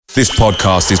This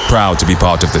podcast is proud to be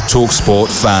part of the TalkSport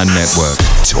Fan Network.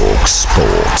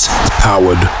 TalkSport.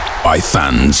 Powered by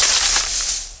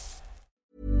fans.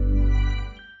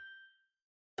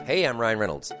 Hey, I'm Ryan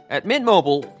Reynolds. At Mint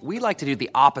Mobile, we like to do the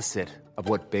opposite of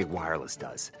what Big Wireless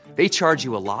does. They charge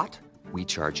you a lot, we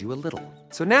charge you a little.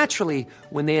 So naturally,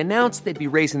 when they announced they'd be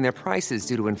raising their prices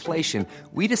due to inflation,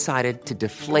 we decided to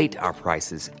deflate our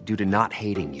prices due to not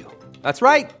hating you. That's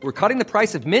right. We're cutting the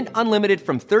price of Mint Unlimited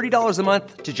from $30 a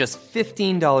month to just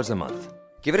 $15 a month.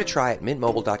 Give it a try at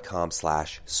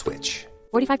mintmobile.com/switch.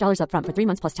 $45 up front for 3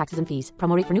 months plus taxes and fees.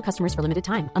 Promo rate for new customers for limited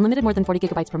time. Unlimited more than 40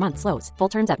 gigabytes per month. Slows full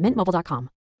terms at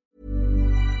mintmobile.com.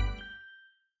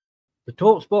 The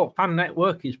TalkSport Fan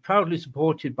Network is proudly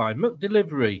supported by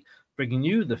McDelivery, bringing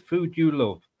you the food you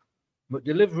love.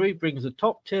 McDelivery brings a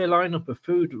top-tier lineup of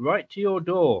food right to your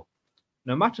door.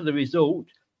 No matter the result,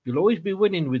 you'll always be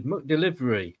winning with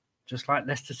McDelivery, just like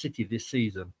Leicester City this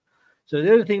season. So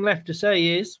the only thing left to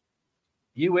say is,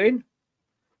 you win.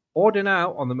 Order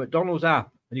now on the McDonald's app,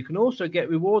 and you can also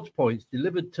get rewards points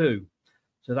delivered too.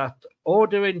 So that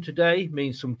ordering today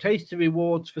means some tasty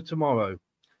rewards for tomorrow.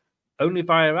 Only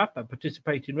via app at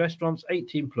participating restaurants,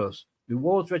 18+.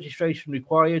 Rewards registration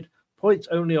required. Points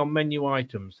only on menu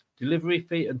items. Delivery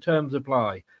fee and terms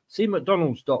apply. See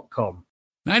mcdonalds.com.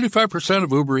 95%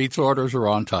 of Uber Eats orders are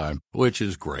on time, which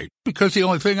is great, because the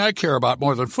only thing I care about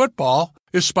more than football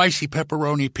is spicy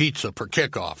pepperoni pizza for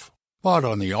kickoff. But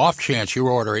on the off chance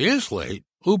your order is late,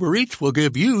 Uber Eats will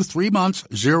give you 3 months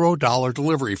 $0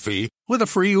 delivery fee with a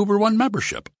free Uber One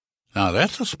membership. Now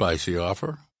that's a spicy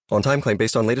offer. On-time claim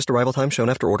based on latest arrival time shown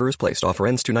after order is placed. Offer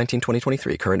ends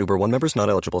 2/19/2023. Current Uber One members not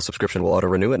eligible. Subscription will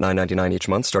auto-renew at $9.99 each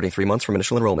month, starting 3 months from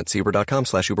initial enrollment. See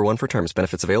uber.com/Uber One for terms.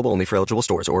 Benefits available only for eligible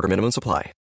stores. Order minimums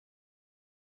apply.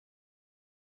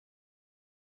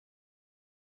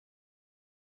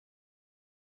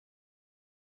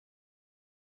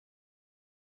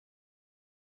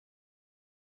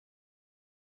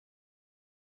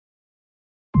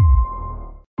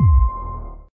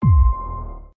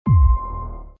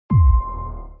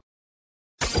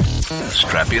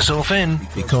 Strap yourself in,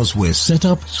 because we're set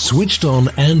up, switched on,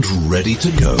 and ready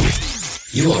to go.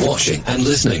 You are watching and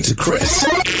listening to Chris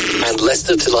and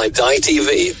Leicester Till I Die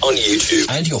TV on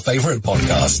YouTube and your favourite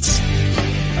podcasts.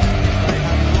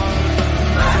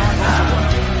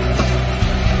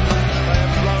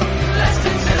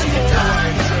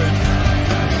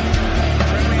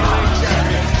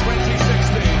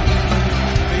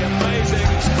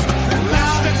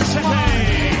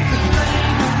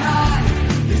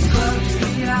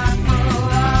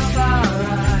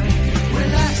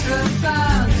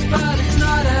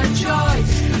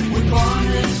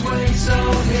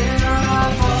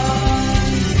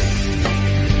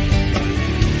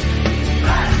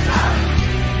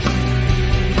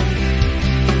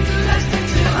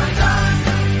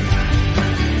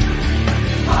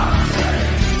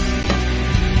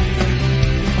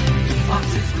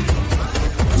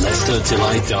 Till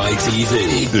I Die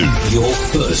TV, your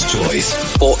first choice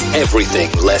for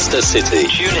everything Leicester City.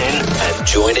 Tune in and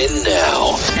join in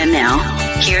now. And now,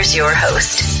 here's your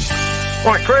host.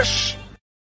 Right, Chris.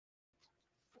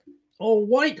 All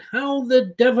right, how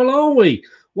the devil are we?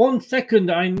 1 second,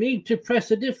 I need to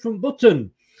press a different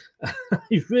button. I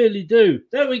really do.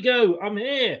 There we go. I'm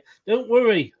here. Don't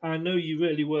worry. I know you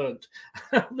really weren't.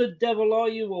 How the devil are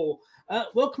you all?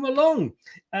 Welcome along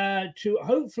to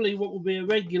hopefully what will be a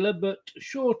regular but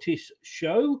shortish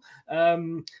show.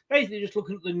 Basically just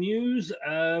looking at the news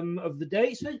of the day.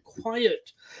 It's very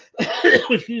quiet.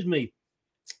 Excuse me.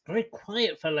 Very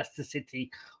quiet for Leicester City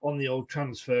on the old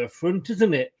transfer front,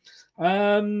 isn't it?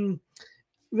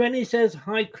 Rennie says,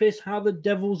 hi, Chris. How the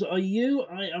devils are you?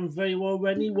 I am very well,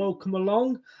 Rennie. Welcome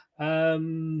along.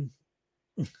 And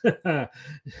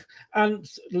the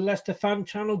Leicester Fan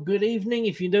Channel, good evening.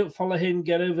 If you don't follow him,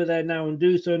 get over there now and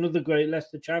do so. Another great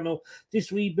Leicester channel.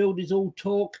 This rebuild is all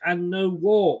talk and no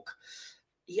walk.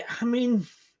 Yeah, I mean,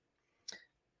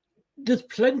 there's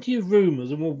plenty of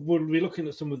rumours, and we'll be looking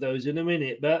at some of those in a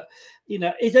minute. But, you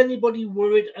know, is anybody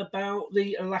worried about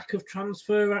the lack of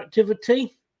transfer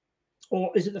activity? Or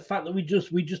is it the fact that we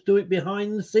just do it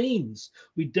behind the scenes?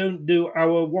 We don't do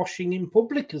our washing in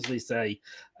public, as they say.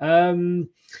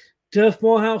 Turf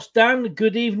Morehouse Dan,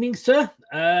 good evening, sir.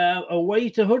 Away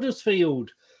to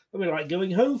Huddersfield. It'll be like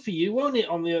going home for you, won't it,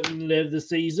 on the opening day of the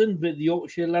season? But the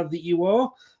Yorkshire lad that you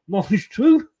are.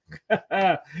 Monstru.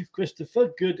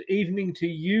 Christopher, good evening to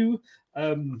you,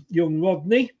 young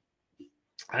Rodney.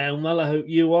 I am well, I hope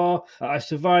you are. I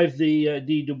survived the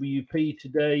DWP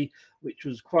today which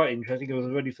was quite interesting. I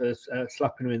was ready for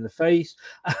slapping her in the face.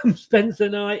 Spencer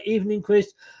Knight, evening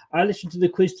quiz. I listened to the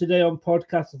quiz today on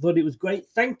podcast. I thought it was great.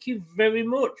 Thank you very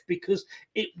much, because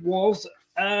it was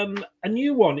a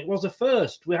new one. It was a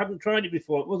first. We hadn't tried it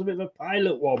before. It was a bit of a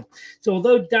pilot one. So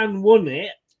although Dan won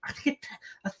it, I think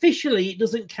officially it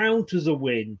doesn't count as a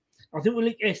win. I think we'll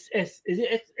expunge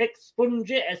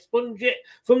it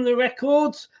from the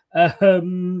records.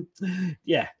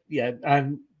 Yeah.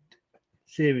 And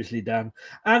seriously, Dan.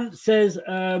 And says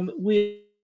we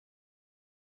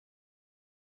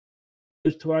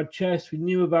to our chest. We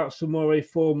knew about Samore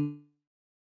form.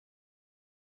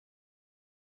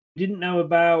 Didn't know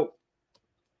about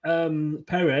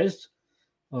Perez.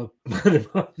 Oh,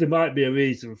 there might be a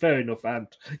reason. Fair enough,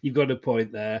 Ant. You've got a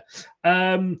point there.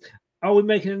 Are we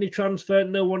making any transfer?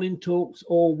 No one in talks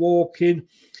or walking?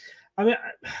 I mean,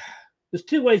 there's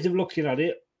two ways of looking at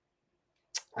it.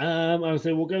 I would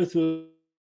say we'll go through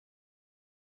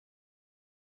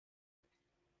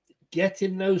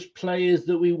getting those players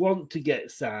that we want to get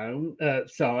signed.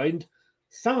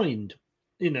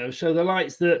 You know, so the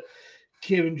likes that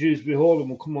Kieran Dewsbury-Hall, and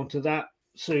we'll come on to that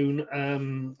soon,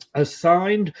 has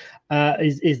signed.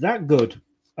 Is that good?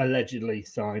 Allegedly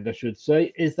signed, I should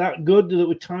say. Is that good that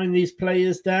we're tying these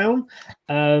players down?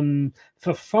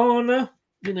 Fofana,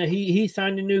 you know, he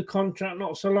signed a new contract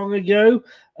not so long ago.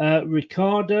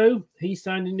 Ricardo, he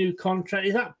signed a new contract.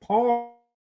 Is that part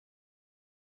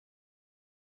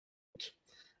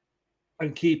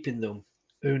and keeping them?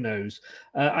 Who knows?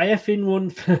 I effing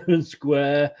won fair and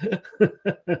square.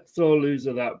 Sore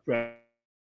loser that brand.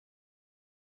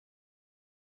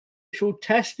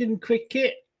 Test in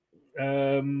cricket.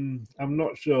 I'm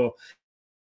not sure.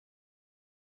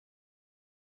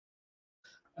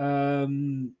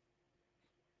 Ryan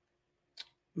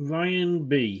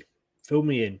B, fill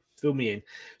me in.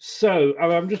 So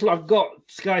I've got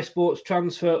Sky Sports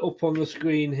transfer up on the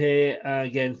screen here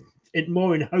again. It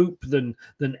more in hope than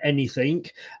anything.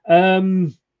 So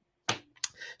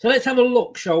let's have a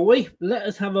look, shall we? Let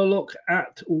us have a look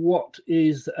at what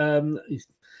is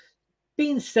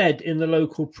being said in the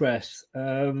local press. I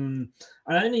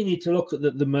only need to look at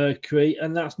the Mercury,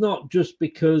 and that's not just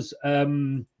because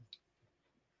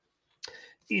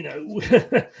you know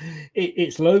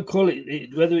it's local.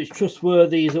 Whether it's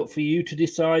trustworthy is up for you to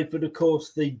decide. But of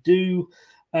course, they do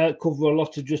cover a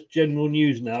lot of just general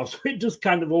news now, so it does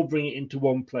kind of all bring it into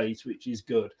one place, which is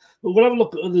good. But we'll have a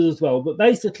look at others as well. But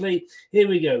basically, here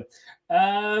we go.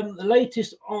 The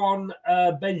latest on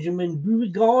Benjamin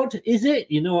Beauregard, is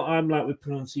it? You know what I'm like with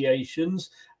pronunciations.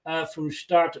 From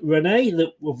Stade Rennais,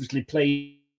 that obviously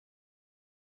played.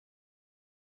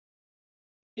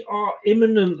 We are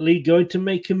imminently going to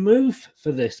make a move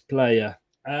for this player.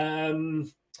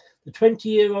 The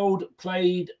 20-year-old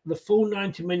played the full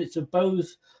 90 minutes of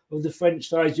both of the French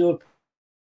side's European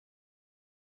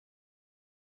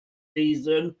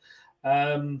season.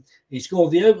 He scored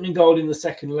the opening goal in the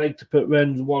second leg to put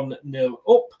Rennes 1-0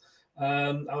 up.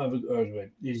 However,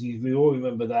 we all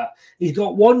remember that. He's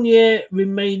got 1 year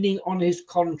remaining on his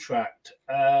contract.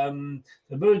 The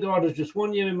Beauregard has just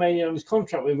 1 year remaining on his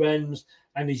contract with Rennes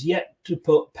and is yet to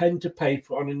put pen to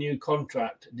paper on a new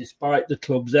contract, despite the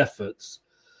club's efforts.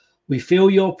 We feel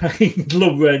your pain,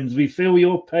 Club Rennes. We feel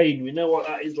your pain. We know what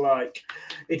that is like.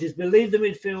 It is believed the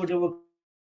midfielder will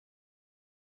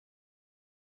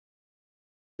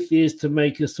years to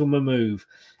make a summer move.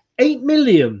 8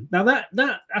 million. Now that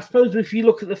I suppose if you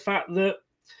look at the fact that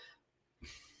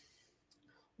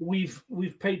we've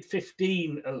paid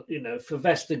 15, for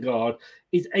Vestergaard,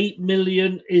 is 8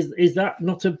 million. Is that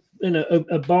not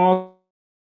a bar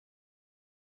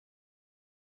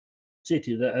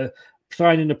City that are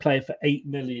signing a player for 8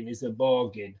 million is a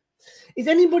bargain? Is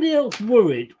anybody else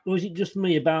worried, or is it just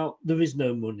me about there is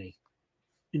no money?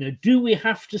 Do we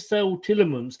have to sell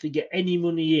Tielemans to get any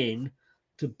money in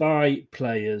to buy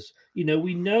players? We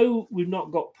know we've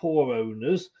not got poor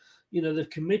owners. They've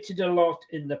committed a lot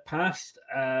in the past.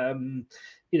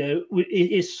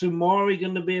 Is Samori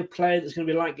going to be a player that's going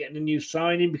to be like getting a new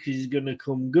signing because he's going to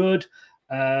come good?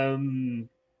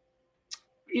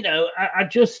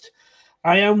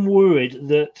 I am worried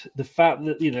that the fact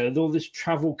that, all this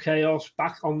travel chaos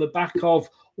back on the back of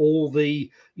all the,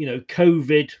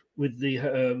 COVID with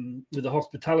the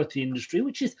hospitality industry,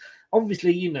 which is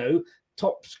obviously,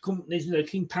 top companies,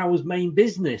 King Power's main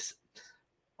business.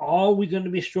 Are we going to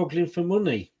be struggling for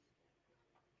money?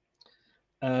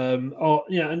 And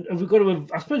we've got to,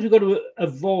 I suppose we've got to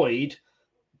avoid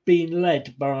being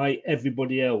led by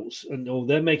everybody else,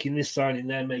 they're making this signing,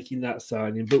 they're making that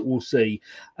signing, but we'll see.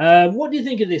 What do you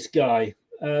think of this guy?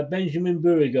 Benjamin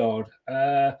Beauregard.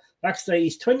 Like I say,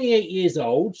 he's 28 years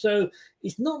old, so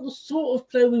he's not the sort of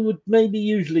player we would maybe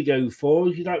usually go for.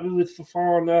 If you like with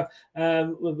Fofana,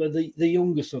 with the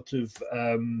younger sort of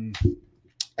end,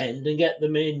 and get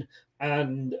them in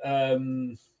and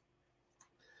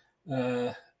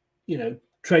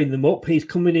train them up. He's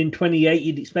coming in 28.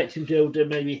 You'd expect him to be able to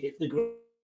maybe hit the ground.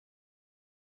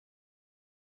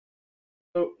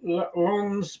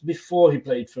 Lens before he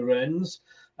played for Rennes,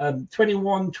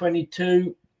 21,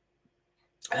 22,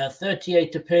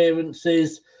 38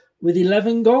 appearances with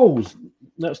 11 goals.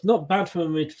 That's not bad for a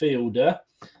midfielder.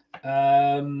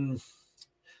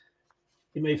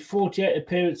 He made 48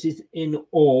 appearances in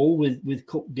all with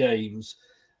cup games.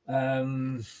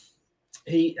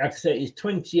 He, like I say, he's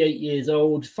 28 years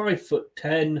old,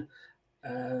 5'10".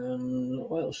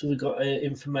 What else have we got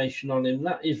information on him?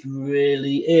 That is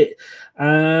really it.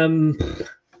 I mean,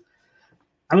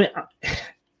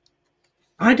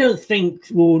 I don't think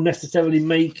we'll necessarily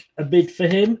make a bid for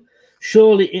him.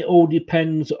 Surely it all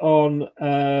depends on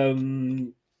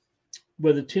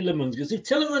whether Tielemans goes. If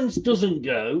Tielemans doesn't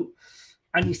go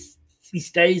and he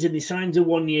stays and he signs a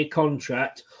 1-year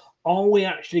contract, are we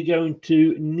actually going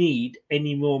to need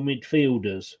any more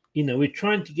midfielders? You know, we're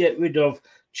trying to get rid of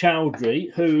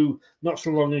Chowdhury, who not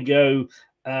so long ago,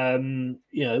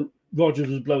 Rodgers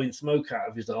was blowing smoke out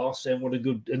of his arse, saying what a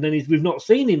good, and then we've not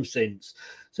seen him since.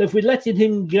 So if we're letting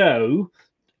him go,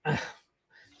 and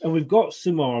we've got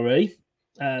Samari,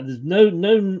 there's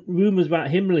no rumours about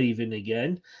him leaving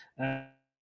again.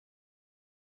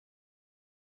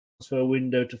 For a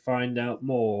window to find out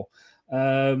more.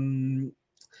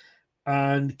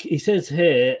 And he says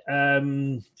here,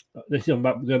 this is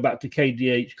going back to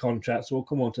KDH contracts, so we'll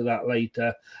come on to that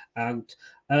later. And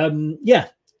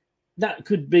that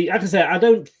could be. Like I say, I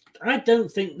don't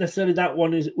think necessarily that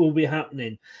one will be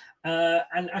happening.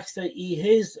 And actually,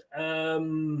 his I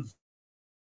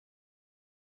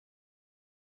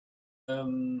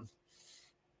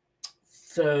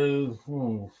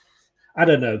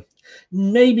don't know.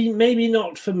 Maybe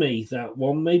not for me, that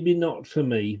one. Maybe not for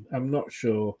me. I'm not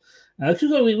sure.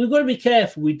 We've got to be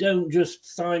careful. We don't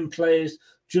just sign players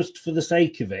just for the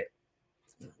sake of it.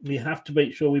 We have to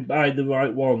make sure we buy the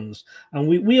right ones. And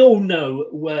we all know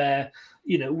where,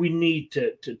 we need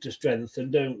to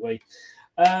strengthen, don't we?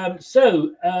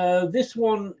 This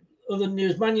one, other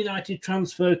news, Man United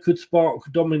transfer could spark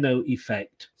domino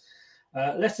effect.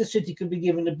 Leicester City could be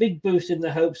given a big boost in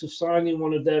the hopes of signing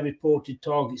one of their reported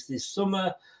targets this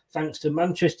summer, thanks to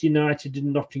Manchester United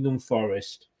and Nottingham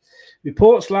Forest.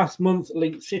 Reports last month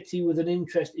linked City with an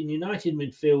interest in United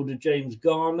midfielder James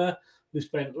Garner, who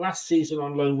spent last season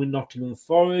on loan with Nottingham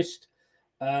Forest.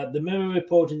 The Mirror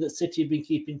reported that City had been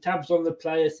keeping tabs on the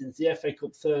player since the FA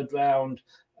Cup third round,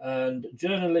 and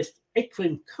journalist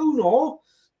Ikrim Konor,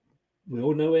 we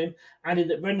all know him, added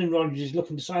that Brendan Rodgers is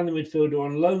looking to sign the midfielder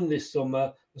on loan this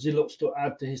summer as he looks to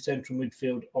add to his central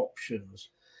midfield options.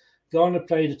 Garner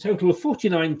played a total of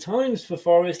 49 times for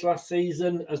Forest last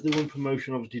season as they won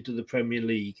promotion, obviously, to the Premier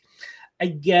League.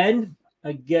 Again,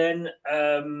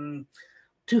 I'm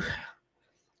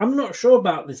not sure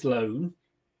about this loan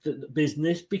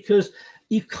business, because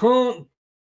you can't.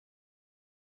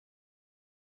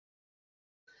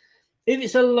 If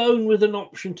it's a loan with an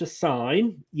option to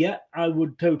sign, yeah, I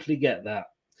would totally get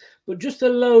that. But just a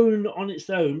loan on its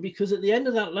own, because at the end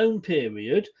of that loan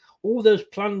period, all those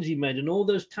plans you made and all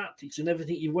those tactics and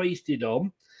everything you wasted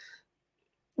on,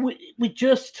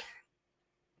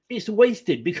 it's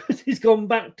wasted because he's gone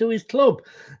back to his club.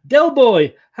 Del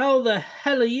Boy, how the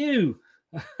hell are you?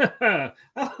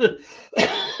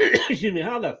 Excuse me,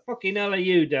 how the fucking hell are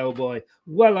you, Del Boy?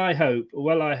 Well, I hope.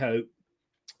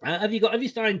 Have you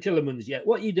signed Tielemans yet?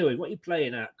 What are you doing? What are you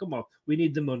playing at? Come on, we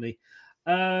need the money.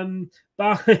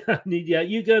 But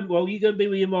you go and be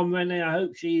with your mum, Renee. I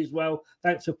hope she is well.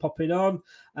 Thanks for popping on.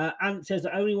 Ant says,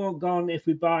 I only want Gone if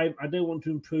we buy him. I don't want to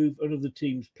improve another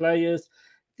team's players.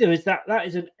 There is that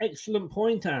is an excellent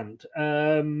point, Ant.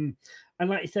 And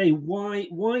like you say,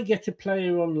 why get a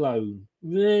player on loan?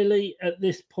 Really, at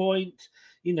this point,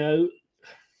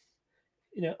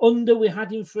 Under, we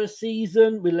had him for a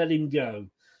season, we let him go.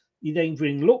 You then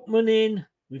bring Lookman in.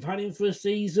 We've had him for a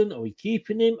season. Are we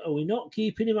keeping him? Are we not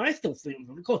keeping him? I still think,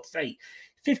 for God's sake,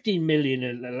 15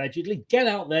 million allegedly. Get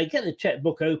out there, get the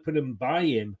checkbook open and buy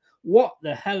him. What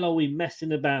the hell are we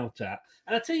messing about at?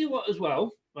 And I tell you what as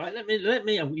well, right? Let me.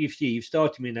 You've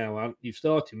started me now, Ant. You've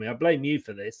started me. I blame you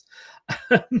for this.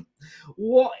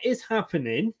 What is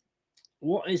happening?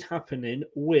 What is happening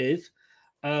with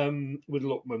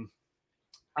Lookman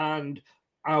and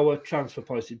our transfer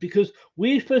policy? Because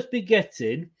we're supposed to be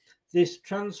getting this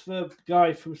transfer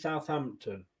guy from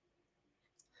Southampton,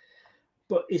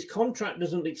 but his contract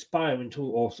doesn't expire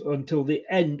until the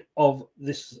end of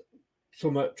this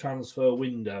summer transfer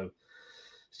window.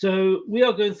 So we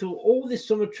are going through all this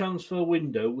summer transfer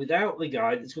window without the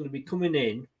guy that's going to be coming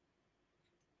in.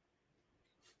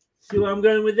 See where I'm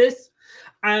going with this?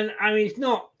 And I mean,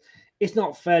 it's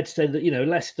not fair to say that,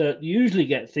 Leicester usually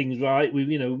get things right. We've,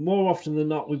 more often than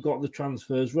not, we've got the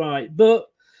transfers right. But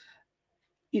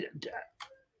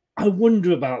I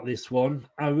wonder about this one.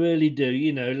 I really do.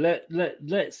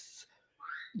 Let's.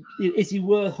 Is he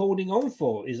worth holding on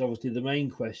for? Is obviously the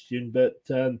main question. But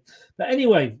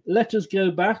anyway, let us go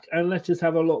back and let us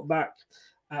have a look back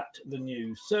at the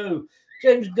news. So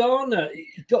James Garner,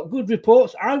 he's got good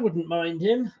reports. I wouldn't mind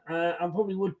him. I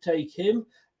probably would take him.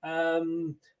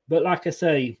 But like I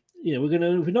say,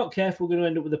 if we're not careful, we're going to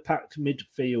end up with a packed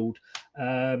midfield.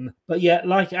 But yeah,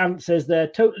 like Ant says there,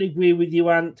 totally agree with you,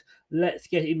 Ant. Let's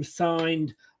get him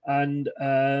signed, and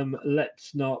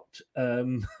let's not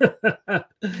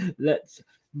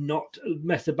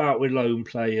mess about with loan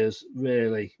players.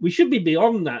 Really, we should be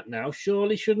beyond that now,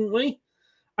 surely, shouldn't we?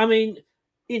 I mean,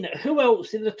 who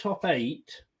else in the top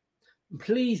 8?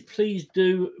 Please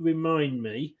do remind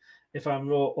me if I'm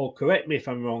wrong, or correct me if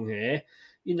I'm wrong here.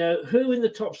 Who in the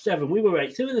top 7? We were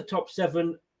 8. Who in the top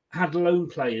 7 had loan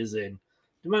players in?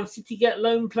 Did Man City get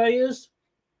loan players?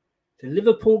 Did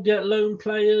Liverpool get loan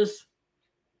players?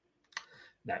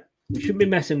 No, we shouldn't be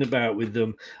messing about with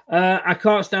them. I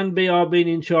can't stand BR being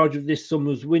in charge of this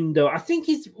summer's window. I think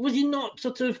was he not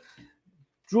sort of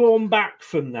drawn back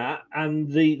from that,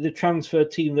 and the transfer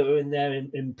team that were in there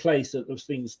in place as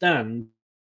things stand?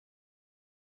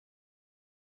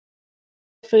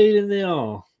 Feeling they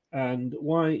are. And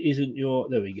why isn't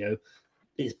there we go.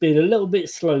 It's been a little bit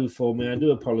slow for me. I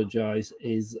do apologise,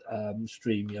 is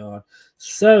StreamYard.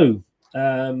 So,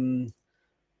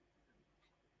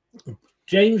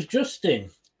 James Justin.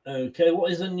 Okay,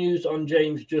 what is the news on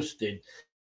James Justin?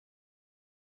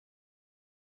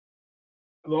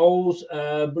 Rolls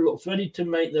looks ready to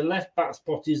make the left back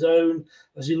spot his own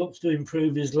as he looks to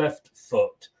improve his left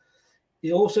foot.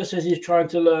 He also says he's trying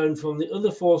to learn from the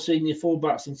other 4 senior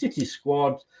fullbacks in City's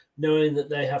squad, knowing that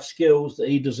they have skills that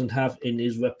he doesn't have in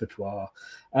his repertoire.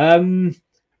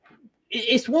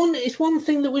 It's one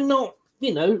thing that we're not,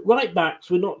 right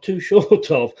backs we're not too short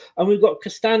of. And we've got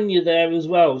Castagna there as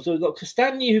well. So we've got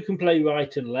Castagna who can play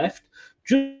right and left.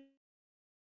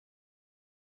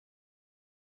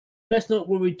 Let's not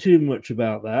worry too much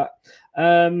about that.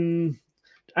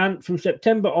 And from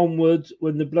September onwards,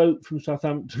 when the bloke from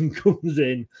Southampton comes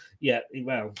in, we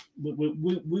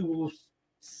will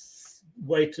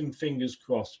wait and fingers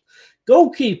crossed.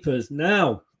 Goalkeepers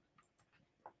now.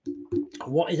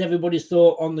 What is everybody's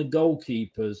thought on the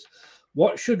goalkeepers?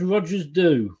 What should Rodgers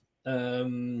do?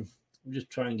 I'll just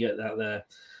try and get that there.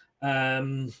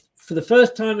 For the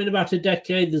first time in about a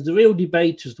decade, there's a real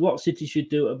debate as to what City should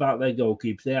do about their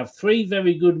goalkeepers. They have 3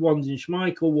 very good ones in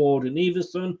Schmeichel, Ward and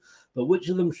Everson, but which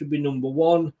of them should be number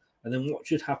 1? And then what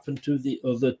should happen to the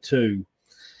other 2?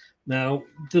 Now,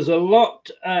 there's a lot.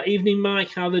 Evening,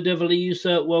 Mike. How the devil are you,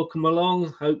 sir? Welcome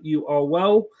along. Hope you are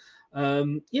well.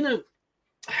 The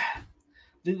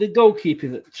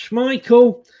goalkeeping.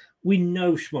 Schmeichel, we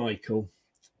know Schmeichel.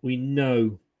 We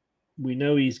know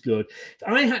he's good. If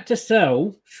I had to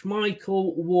sell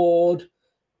Schmeichel, Ward,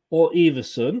 or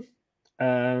Everson,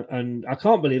 and I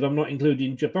can't believe I'm not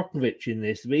including Jabokovic in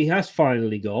this, but he has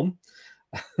finally gone.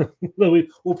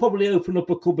 We'll probably open up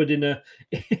a cupboard in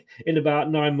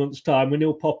about 9 months' time when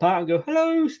he'll pop out and go,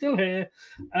 "Hello, still here."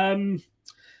 I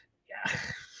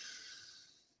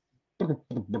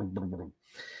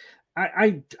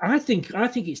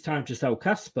think it's time to sell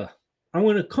Kasper. I'm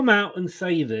going to come out and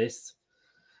say this.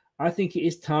 I think it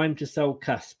is time to sell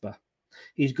Kasper.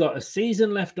 He's got a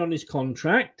season left on his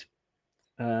contract.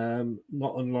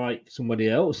 Not unlike somebody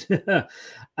else. He'll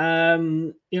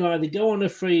either go on a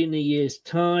free in a year's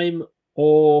time,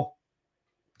 or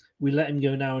we let him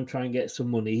go now and try and get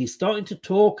some money. He's starting to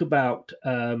talk about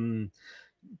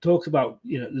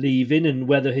leaving and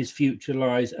whether his future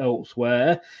lies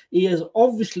elsewhere. He has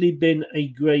obviously been a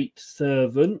great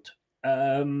servant,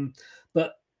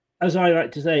 but as I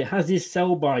like to say, has his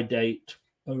sell-by date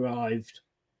arrived?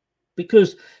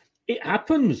 Because it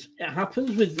happens. It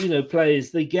happens with,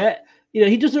 players. They get,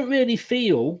 he doesn't really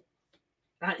feel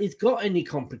that he's got any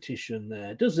competition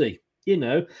there, does he?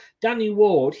 Danny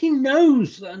Ward, he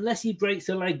knows that unless he breaks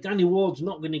a leg, Danny Ward's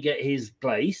not going to get his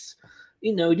place.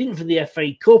 He didn't for the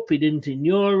FA Cup. He didn't in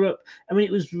Europe. I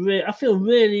mean, I feel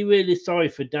really, really sorry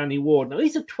for Danny Ward. Now,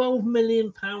 he's a £12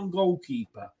 million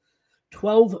goalkeeper.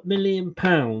 £12 million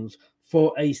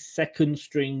for a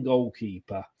second-string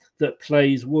goalkeeper that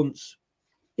plays once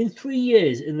in 3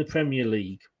 years in the Premier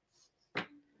League.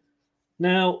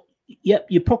 Now, yep,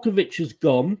 Jupokovic has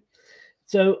gone.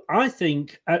 So I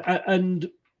think,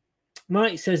 and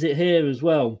Mike says it here as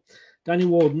well, Danny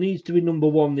Ward needs to be number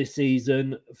one this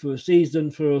season. For a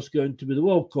season for us going to be the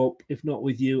World Cup, if not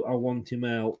with you, I want him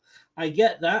out. I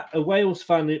get that. A Wales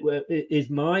fan is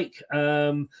Mike.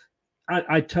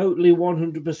 I totally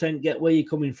 100% get where you're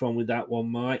coming from with that one,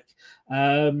 Mike.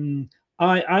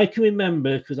 I can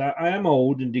remember, because I am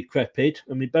old and decrepit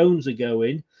and my bones are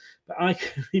going, but I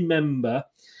can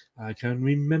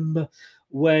remember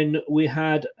when we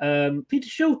had Peter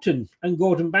Shilton and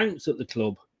Gordon Banks at the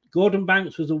club. Gordon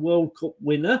Banks was a World Cup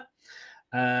winner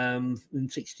in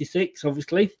 '66,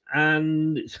 obviously,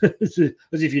 and as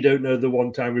if you don't know the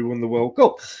one time we won the World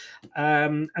Cup.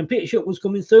 And Peter Shilton was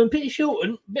coming through, and Peter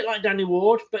Shilton, a bit like Danny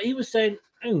Ward, but he was saying,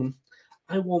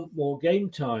 I want more game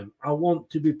time. I want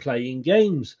to be playing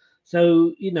games.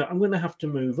 So, I'm going to have to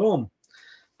move on.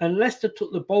 And Leicester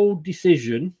took the bold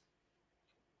decision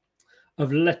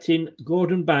of letting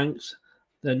Gordon Banks,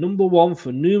 their number one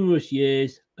for numerous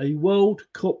years, a World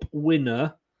Cup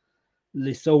winner,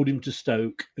 they sold him to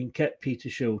Stoke and kept Peter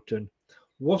Shilton.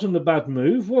 Wasn't a bad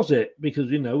move, was it? Because,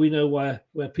 we know where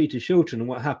Peter Shilton and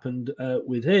what happened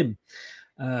with him.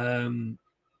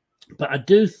 But I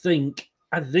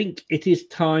think it is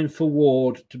time for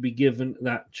Ward to be given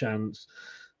that chance.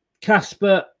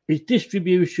 Kasper, his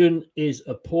distribution is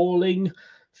appalling.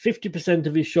 50%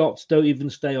 of his shots don't even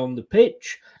stay on the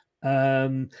pitch.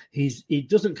 He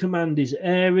doesn't command his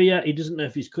area. He doesn't know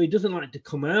if he doesn't like to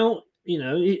come out.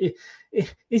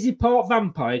 Is he part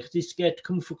vampire because he's scared to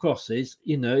come for crosses?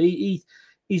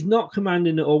 He's not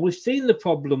commanding at all. We've seen the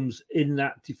problems in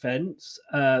that defence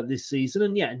this season,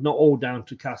 and not all down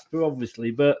to Kasper,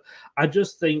 obviously. But I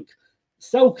just think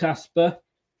sell Kasper.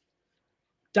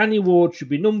 Danny Ward should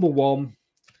be number one.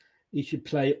 He should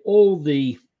play all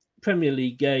the Premier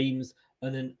League games,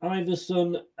 and then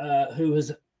Iverson, who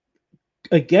has,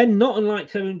 again, not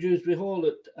unlike Kevin Dewsbury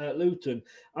Hall at Luton,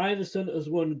 Iverson has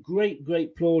won great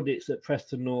plaudits at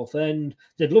Preston North End.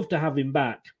 They'd love to have him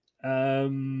back.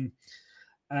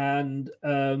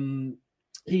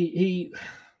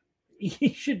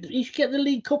 He should get the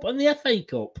League Cup and the FA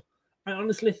Cup. I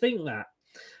honestly think that.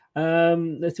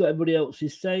 That's what everybody else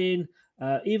is saying.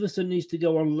 Everson needs to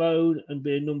go on loan and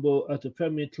be a number at a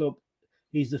Premier club.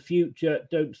 He's the future.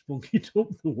 Don't spunk it up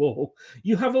the wall.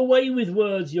 You have a way with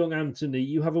words, young Anthony.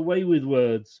 You have a way with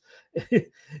words.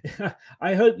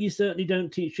 I hope you certainly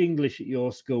don't teach English at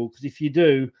your school, because if you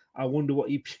do, I wonder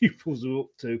what your pupils are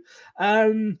up to.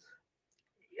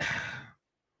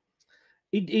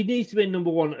 He needs to be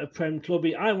number one at a Prem club.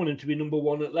 I want him to be number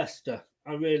one at Leicester.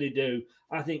 I really do.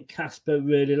 I think Kasper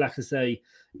really, like I say,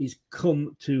 he's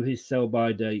come to his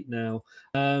sell-by date now.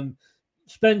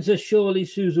 Spencer, surely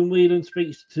Susan Whelan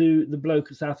speaks to the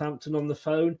bloke at Southampton on the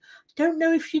phone. Don't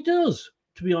know if she does,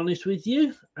 to be honest with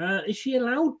you. Is she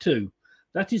allowed to?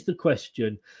 That is the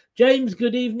question. James,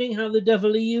 good evening. How the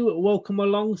devil are you? Welcome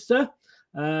along, sir.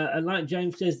 And like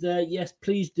James says there, yes,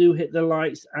 please do hit the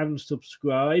likes and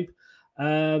subscribe.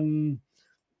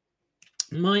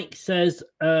 Mike says,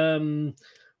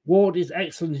 Ward is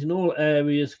excellent in all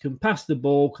areas, can pass the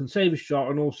ball, can save a shot,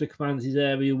 and also commands his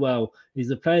area well. He's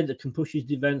a player that can push his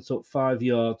defence up 5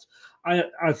 yards. I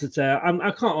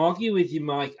can't argue with you,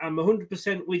 Mike. I'm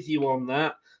 100% with you on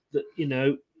that.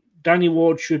 That Danny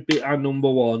Ward should be our number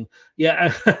one.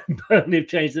 Yeah, Burnley have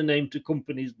changed the name to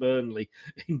Companies Burnley.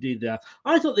 Indeed, they have.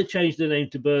 I thought they changed the name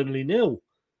to Burnley Nil.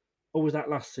 Or was that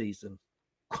last season?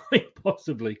 Quite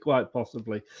possibly.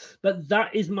 But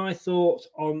that is my thoughts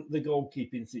on the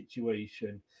goalkeeping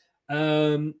situation.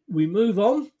 We move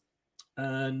on.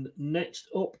 And next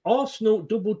up, Arsenal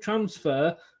double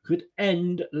transfer could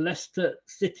end Leicester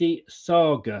City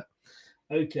saga.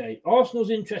 Okay, Arsenal's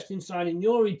interest in signing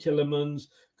Youri Tielemans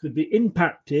could be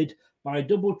impacted by a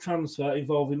double transfer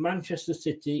involving Manchester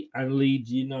City and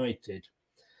Leeds United.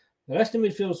 The Leicester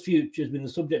midfield's future has been the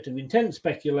subject of intense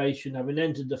speculation, having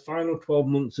entered the final 12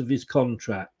 months of his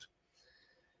contract.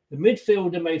 The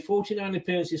midfielder made 49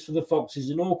 appearances for the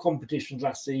Foxes in all competitions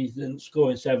last season,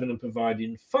 scoring 7 and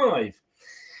providing 5.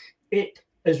 It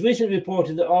has recently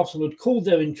reported that Arsenal had cooled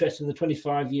their interest in the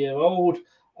 25-year-old.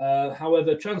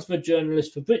 However, transfer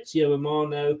journalist Fabrizio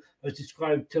Romano has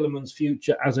described Tielemans'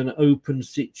 future as an open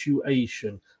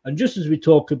situation. And just as we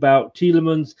talk about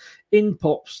Tielemans, in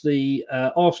pops the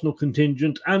Arsenal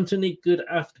contingent. Anthony, good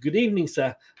evening,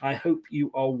 sir. I hope you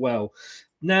are well.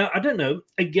 Now, I don't know.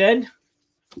 Again,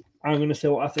 I'm going to say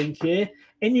what I think here.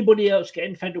 Anybody else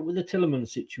getting fed up with the Tielemans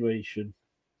situation?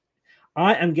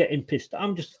 I am getting pissed.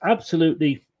 I'm just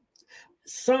absolutely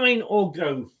sign or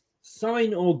go,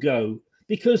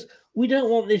 because we don't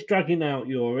want this dragging out,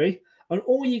 Yuri. And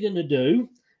all you're going to do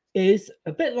is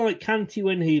a bit like Kanté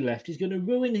when he left. He's going to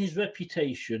ruin his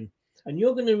reputation, and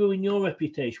you're going to ruin your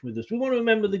reputation with us. We want to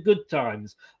remember the good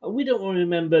times, and we don't want to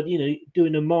remember,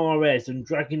 doing a Mahrez and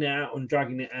dragging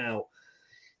it out.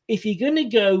 If you're going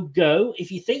to go.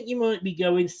 If you think you might be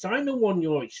going, sign a 1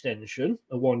 year extension,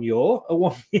 a 1 year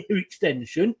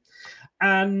extension,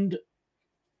 and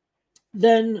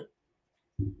then,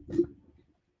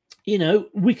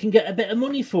 we can get a bit of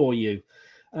money for you.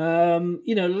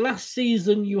 Last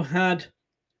season you had,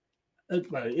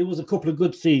 it was a couple of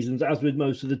good seasons, as with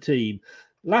most of the team.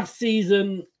 Last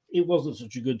season, it wasn't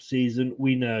such a good season,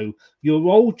 we know. Your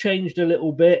role changed a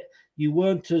little bit. You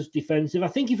weren't as defensive. I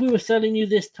think if we were selling you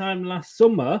this time last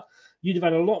summer, you'd have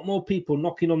had a lot more people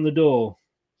knocking on the door.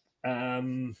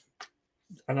 And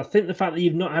I think the fact that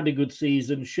you've not had a good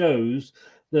season shows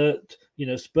that,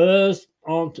 Spurs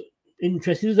aren't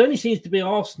interested. There only seems to be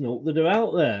Arsenal that are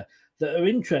out there that are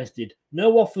interested.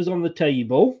 No offers on the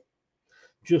table,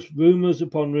 just rumours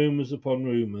upon rumours upon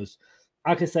rumours.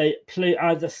 Like I say, play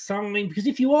either sign, because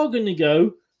if you are going to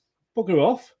go, bugger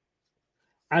off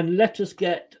and let us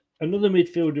get another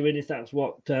midfielder in if that's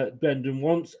what Brendan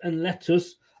wants, and let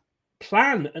us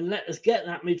plan and let us get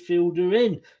that midfielder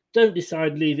in. Don't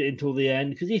decide, leave it until the end,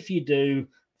 because if you do,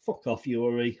 fuck off,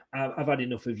 Yuri. I've had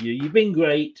enough of you. You've been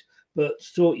great, but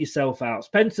sort yourself out.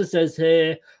 Spencer says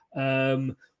here,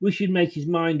 we should make his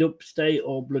mind up, stay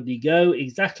or bloody go.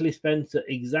 Exactly, Spencer,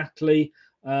 exactly.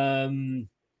 Tielemans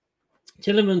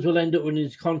will end up running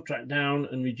his contract down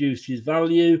and reduce his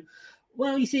value.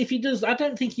 Well, you see, if he does, I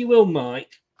don't think he will,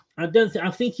 Mike. I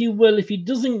think he will. If he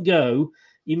doesn't go,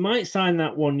 he might sign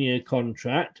that 1 year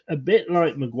contract, a bit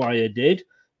like Maguire did.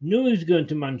 Knew he was going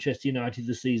to Manchester United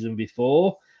the season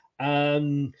before,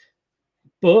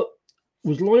 but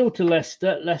was loyal to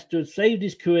Leicester. Leicester had saved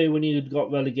his career when he had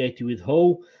got relegated with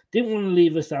Hull. Didn't want to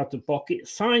leave us out of pocket.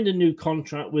 Signed a new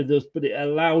contract with us, but it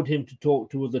allowed him to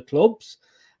talk to other clubs.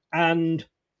 And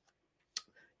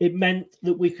it meant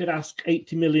that we could ask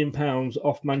 £80 million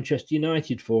off Manchester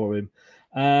United for him.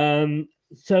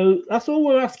 So that's all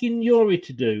we're asking Yuri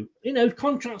to do.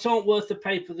 Contracts aren't worth the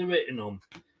paper they're written on.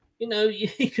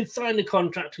 You could sign a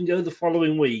contract and go the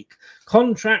following week.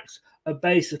 Contracts are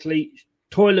basically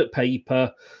toilet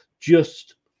paper,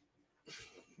 just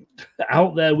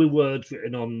out there with words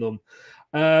written on them.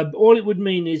 All it would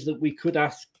mean is that we could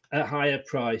ask a higher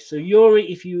price. So,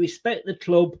 Yuri, if you respect the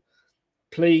club,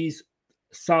 please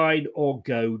side or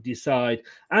go, decide.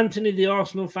 Anthony, the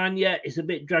Arsenal fan, it's a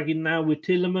bit dragging now with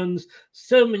Tielemans.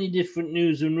 So many different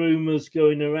news and rumours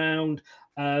going around.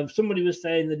 Somebody was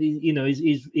saying that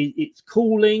it's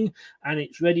cooling and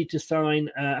it's ready to sign.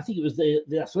 I think it was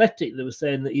the Athletic that was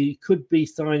saying that he could be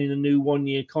signing a new 1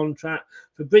 year contract.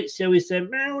 Fabrizio is saying,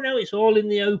 no, it's all in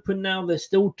the open now. They're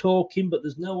still talking, but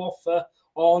there's no offer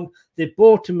on. They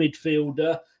bought a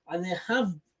midfielder and they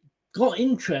have got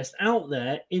interest out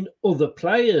there in other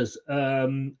players,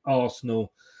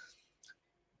 Arsenal.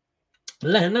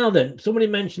 Now then, somebody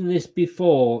mentioned this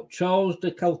before, Charles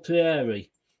de Caltieri.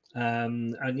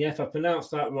 And if I pronounce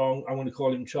that wrong, I'm going to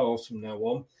call him Charles from now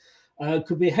on.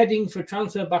 Could be heading for a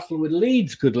transfer battle with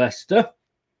Leeds, could Leicester,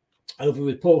 over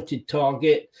reported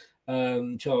target,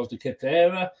 Charles de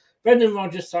Caltieri. Brendan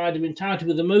Rodgers' side have been touted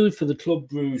with a move for the Club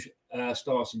Brugge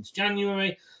star since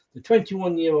January. The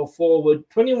 21-year-old forward,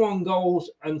 21 goals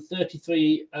and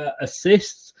 33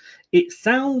 assists. It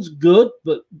sounds good,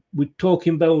 but we're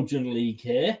talking Belgian league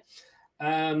here.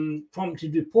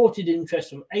 Prompted reported interest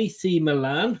from AC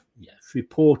Milan. Yes,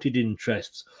 reported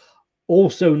interests,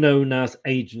 also known as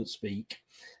agent speak.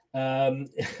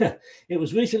 It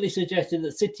was recently suggested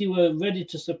that City were ready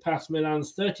to surpass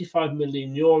Milan's 35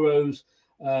 million euros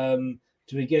to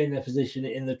regain their position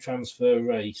in the transfer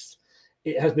race.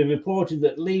 It has been reported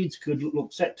that Leeds could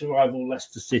look set to rival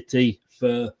Leicester City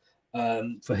for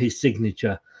his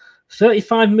signature.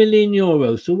 35 million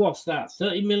euros. So what's that?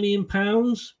 30 million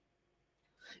pounds?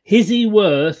 Is he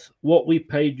worth what we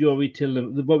paid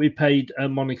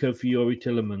Monaco for Yuri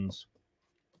Tielemans?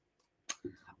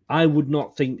 I would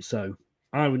not think so.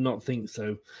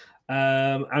 And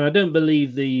I don't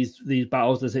believe these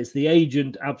battles. As it's the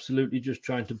agent absolutely just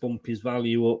trying to bump his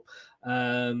value up.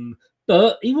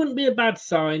 But he wouldn't be a bad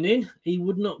signing. He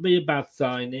would not be a bad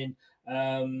signing.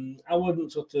 I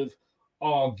wouldn't sort of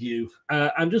argue.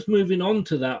 And just moving on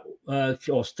to that,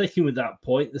 or sticking with that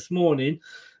point, this morning,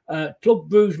 Club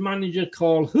Brugge manager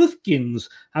Carl Huthkins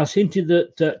has hinted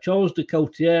that Charles de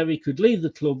Caltieri could leave the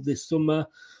club this summer,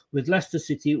 with Leicester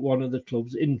City one of the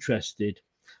clubs interested.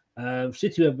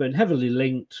 City have been heavily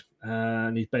linked,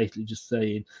 and he's basically just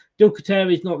saying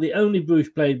Dilkateri is not the only Bruges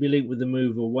player to be linked with the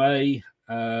move away.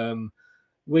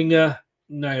 Winger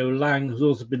Niall Lang has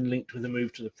also been linked with the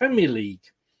move to the Premier League,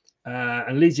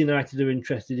 and Leeds United are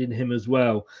interested in him as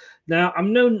well. Now,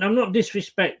 I'm not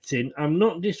disrespecting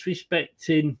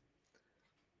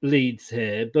Leeds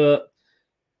here, but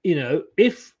you know,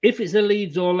 if it's a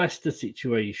Leeds or Leicester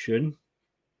situation,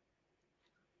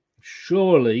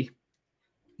 surely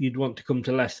you'd want to come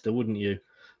to Leicester, wouldn't you?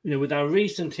 You know, with our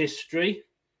recent history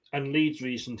and Leeds'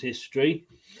 recent history,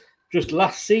 just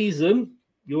last season,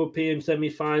 European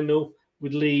semi-final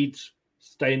with Leeds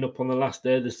staying up on the last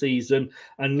day of the season,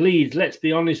 and Leeds, let's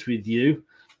be honest with you,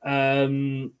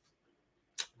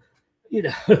 you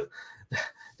know,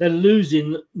 they're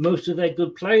losing most of their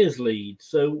good players, Leeds.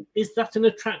 So is that an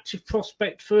attractive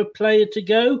prospect for a player to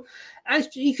go?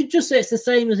 As you could just say it's the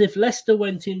same as if Leicester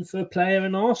went in for a player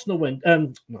and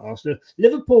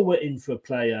Liverpool went in for a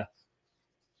player.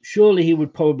 Surely he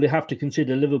would probably have to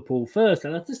consider Liverpool first.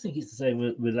 And I just think it's the same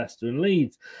with Leicester and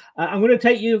Leeds. I'm going to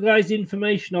take you guys'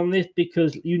 information on this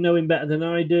because you know him better than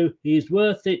I do. He is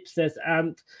worth it, says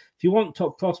Ant. If you want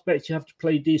top prospects, you have to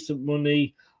play decent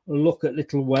money. Look at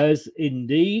Little Wes,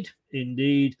 indeed.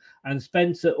 And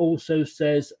Spencer also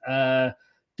says,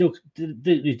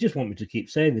 you just want me to keep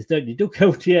saying this, don't you?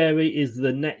 Dilkateri is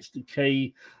the next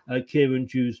Kieran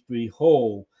Dewsbury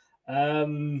Hall.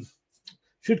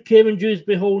 Should Kieran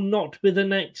Dewsbury Hall not be the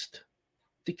next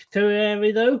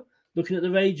Dilkateri, though? Looking at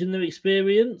their age and their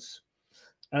experience?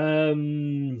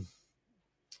 I'm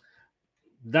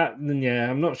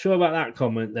not sure about that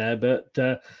comment there, but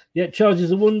Charles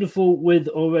is wonderful with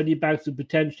already bags of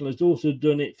potential. Has also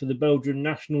done it for the Belgian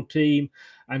national team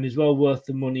and is well worth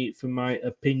the money, for my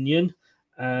opinion.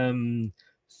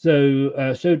 So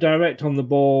direct on the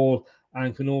ball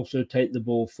and can also take the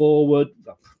ball forward.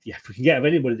 Yeah, if we can get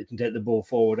anybody that can take the ball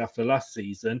forward after last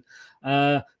season.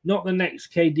 Not the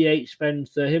next KDH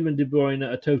Spencer. Him and De Bruyne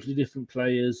are totally different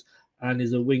players and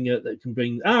is a winger that can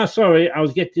bring... I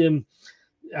was getting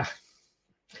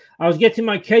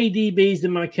my KDBs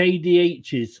and my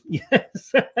KDHs.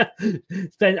 Yes.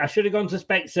 I should have gone to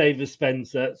Specsavers,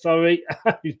 Spencer. Sorry.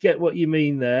 You get what you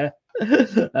mean there.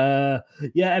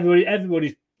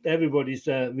 Everybody's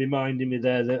reminding me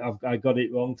there that I got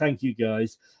it wrong. Thank you,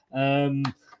 guys.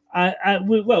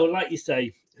 Well, like you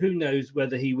say, who knows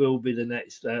whether he will be the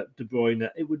next De Bruyne.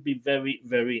 It would be very,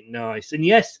 very nice. And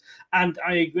yes, and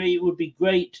I agree, it would be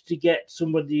great to get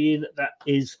somebody in that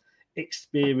is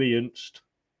experienced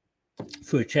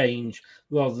for a change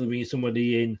rather than being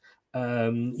somebody in.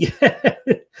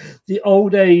 The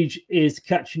old age is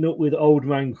catching up with old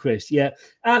man Chris. Yeah,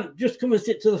 and just come and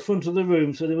sit to the front of the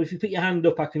room so that if you put your hand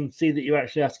up, I can see that you're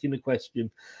actually asking a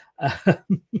question.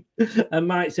 And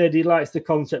Mike said he likes the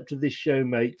concept of this show,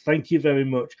 mate. Thank you very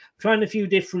much. Trying a few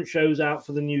different shows out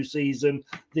for the new season.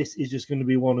 This is just going to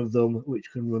be one of them,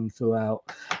 which can run throughout.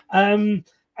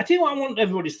 I tell you what I want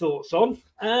everybody's thoughts on,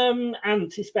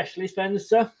 and especially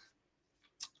Spencer.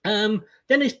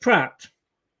 Dennis Pratt.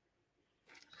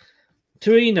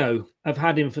 Torino have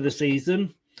had him for the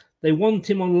season. They want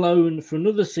him on loan for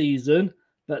another season,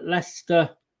 but Leicester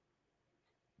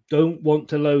don't want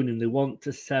to loan him. They want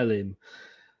to sell him.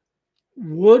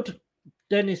 Would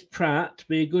Dennis Pratt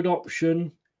be a good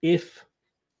option if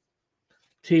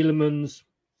Tielemans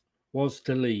was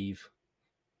to leave?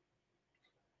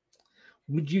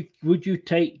 Would you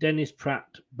take Dennis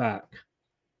Pratt back?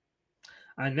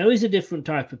 I know he's a different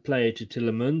type of player to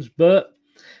Tielemans, but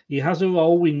he has a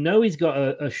role. We know he's got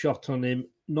a shot on him,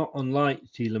 not unlike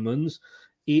Tielemans.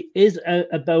 He is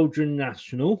a Belgian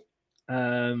national,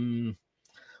 and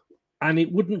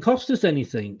it wouldn't cost us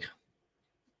anything.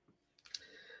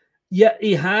 Yeah,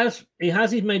 he has.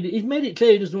 He's made it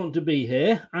clear he doesn't want to be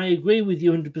here. I agree with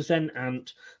you 100%,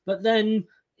 Ant. But then,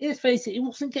 let's face it, he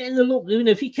wasn't getting the look. You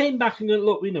know, if he came back and went,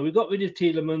 look, we got rid of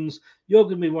Tielemans. You're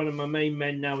going to be one of my main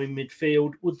men now in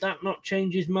midfield. Would that not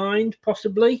change his mind?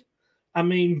 Possibly. I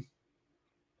mean,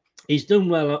 he's done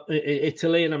well in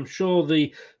Italy, and I'm sure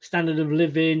the standard of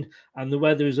living and the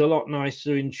weather is a lot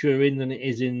nicer in Turin than it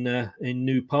is in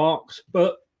New Parks.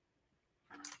 But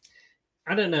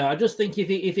I don't know. I just think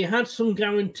if he had some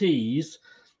guarantees,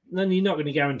 then you're not going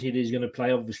to guarantee that he's going to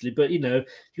play, obviously. But you got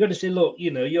to say, look,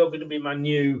 you're going to be my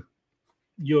new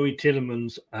Youri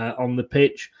Tielemans on the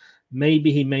pitch.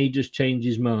 Maybe he may just change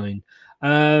his mind.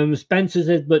 Spencer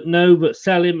says, but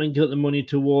sell him and get the money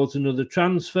towards another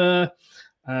transfer.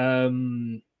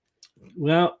 Well,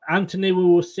 Anthony, we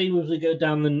will see as we go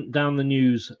down the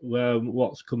news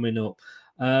what's coming up.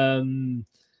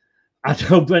 I'd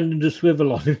tell Brendan to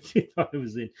swivel on it if I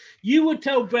was in. You would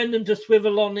tell Brendan to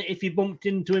swivel on it if you bumped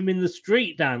into him in the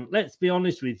street, Dan. Let's be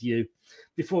honest with you,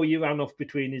 before you ran off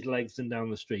between his legs and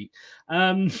down the street.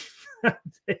 So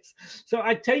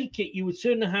I take it you would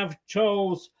sooner have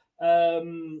Charles,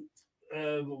 whatever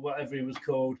he was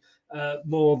called,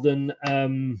 more than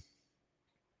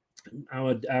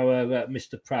our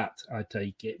Mr. Pratt. I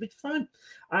take it, but fine.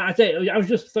 I was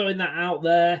just throwing that out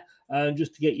there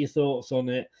just to get your thoughts on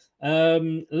it.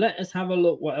 Let us have a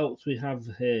look what else we have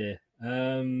here.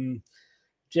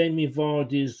 Jamie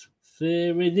Vardy's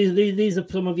theory. These are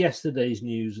some of yesterday's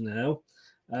news now.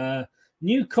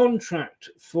 New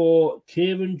contract for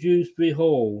Kieran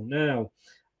Dewsbury-Hall. Now,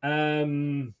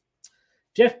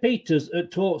 Jeff Peters at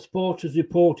TalkSport has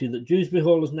reported that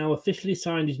Dewsbury-Hall has now officially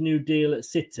signed his new deal at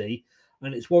City,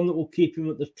 and it's one that will keep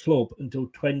him at the club until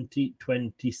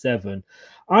 2027.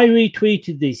 I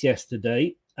retweeted this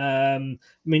yesterday.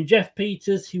 Jeff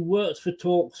Peters, he works for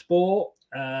TalkSport.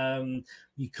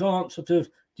 You can't sort of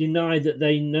deny that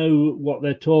they know what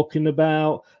they're talking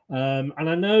about. And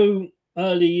I know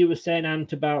earlier you were saying,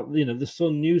 Ant, about the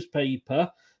Sun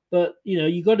newspaper, but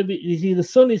you got to be. You see, the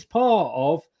Sun is part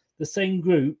of the same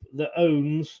group that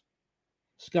owns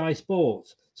Sky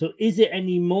Sports. So is it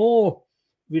any more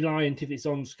reliant if it's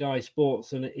on Sky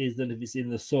Sports than it is than if it's in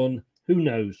the Sun? Who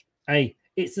knows? Hey,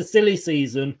 it's a silly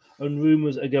season and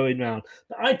rumours are going round.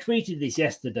 But I tweeted this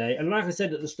yesterday, and like I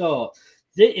said at the start,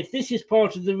 if this is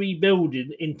part of the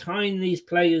rebuilding in tying these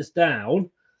players down,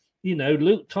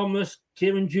 Luke Thomas,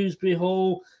 Kieran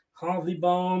Dewsbury-Hall, Harvey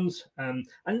Barnes, and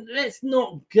let's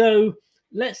not go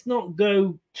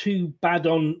too bad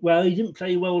on, well, he didn't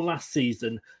play well last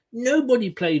season. Nobody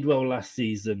played well last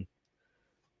season.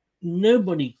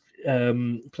 Nobody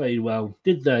played well,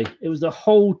 did they? It was the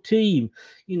whole team.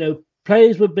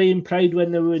 Players were being played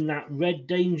when they were in that red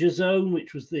danger zone,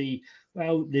 which was they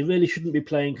really shouldn't be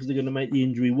playing because they're going to make the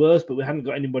injury worse, but we hadn't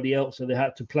got anybody else, so they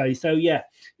had to play. So, yeah,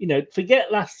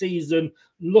 forget last season.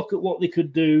 Look at what they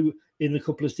could do in the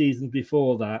couple of seasons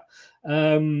before that.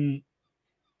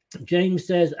 James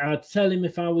says, I'd tell him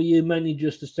if I were you, mainly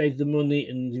just to save the money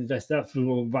and invest that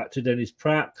for back to Dennis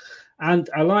Pratt. And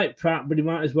I like Pratt, but he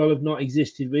might as well have not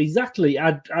existed. But exactly,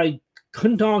 I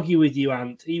couldn't argue with you,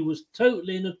 Ant. He was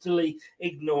totally and utterly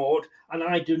ignored, and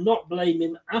I do not blame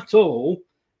him at all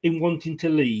in wanting to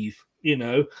leave,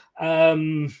 And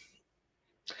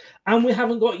we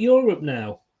haven't got Europe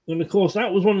now. And, of course,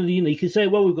 that was one of the, you could say,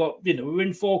 well, we've got, we're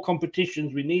in 4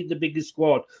 competitions. We need the biggest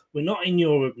squad. We're not in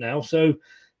Europe now, so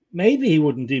maybe he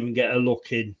wouldn't even get a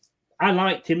look in. I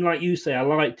liked him, like you say, I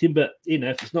liked him, but,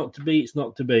 if it's not to be, it's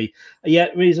not to be. Yeah,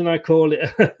 reason I call it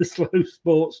slow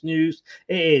sports news,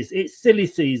 it is. It's silly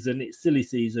season.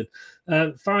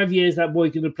 5 years that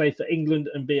boy's going to play for England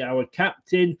and be our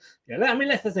captain. Yeah,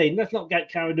 let's not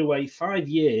get carried away. 5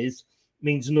 years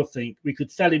means nothing. We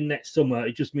could sell him next summer.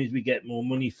 It just means we get more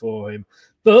money for him.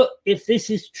 But if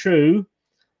this is true,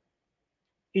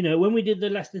 when we did the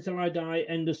Leicester Till I Die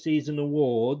end of season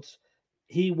awards,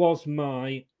 he was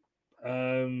my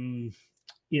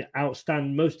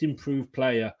outstanding, most improved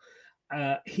player.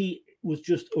 He was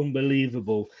just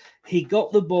unbelievable. He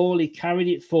got the ball, he carried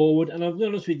it forward, and I'll be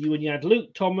honest with you, when you had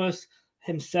Luke Thomas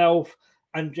himself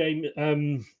and James,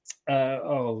 not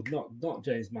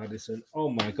James Maddison. Oh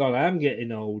my God, I am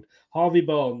getting old. Harvey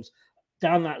Barnes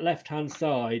down that left-hand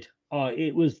side.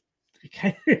 It was.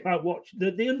 I watched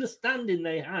the understanding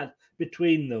they had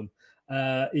between them.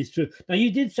 Is true. Now,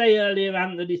 you did say earlier,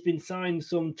 Ant, that it's been signed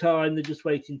some time. They're just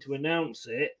waiting to announce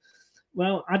it.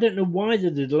 Well, I don't know why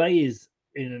the delay is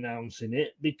in announcing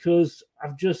it, because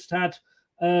I've just had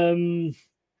we're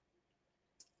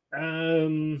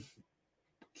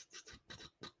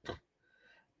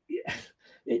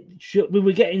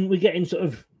getting sort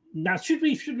of now. Should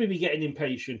we be getting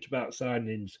impatient about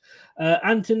signings?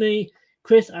 Anthony,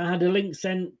 Chris, I had a link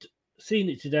seen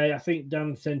it today. I think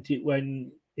Dan sent it.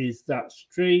 When is that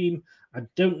stream? I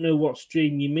don't know what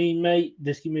stream you mean, mate.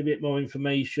 Just give me a bit more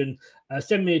information.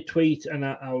 Send me a tweet and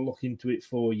I'll look into it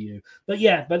for you. But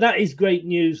that is great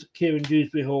news. Kieran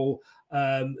Dewsbury-Hall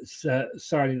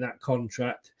signing that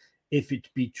contract, if it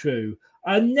be true.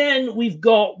 And then we've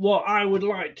got what I would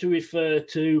like to refer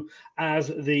to as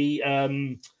the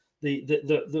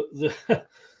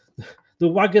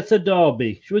Wagatha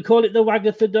Derby. Should we call it the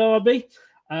Wagatha Derby?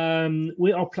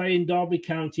 We are playing Derby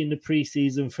County in the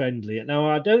pre-season friendly. Now,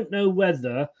 I don't know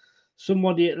whether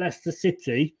somebody at Leicester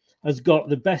City has got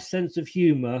the best sense of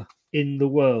humour in the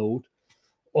world,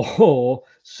 or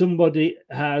somebody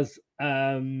has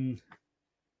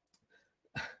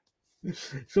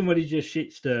somebody just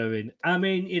shit stirring. I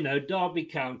mean, Derby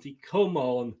County, come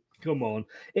on. Come on.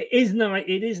 It is nice.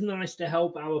 It is nice to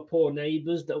help our poor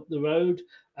neighbours up the road.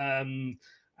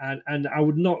 And I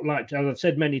would not like to, as I've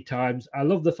said many times, I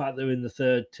love the fact they're in the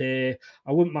 3rd tier.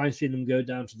 I wouldn't mind seeing them go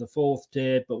down to the 4th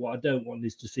tier, but what I don't want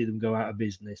is to see them go out of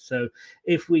business. So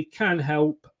if we can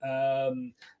help,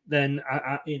 then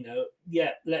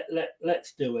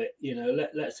let's do it.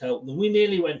 Let's help them. We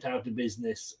nearly went out of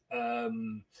business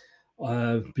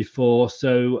before.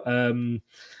 So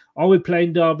are we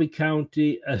playing Derby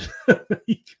County as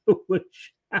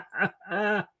Make-A-Wish?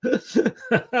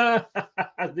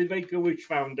 The Make-A-Wish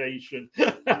Foundation.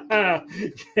 Yes,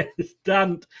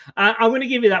 Dan. I'm going to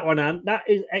give you that one, Ant. That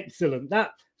is excellent.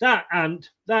 That Ant,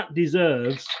 that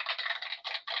deserves.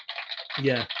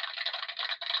 Yeah.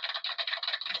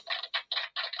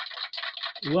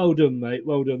 Well done, mate.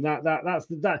 Well done. That's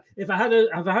that. If I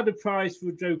had a prize for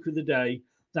a joke of the day,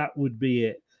 that would be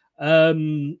it.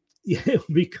 Yeah,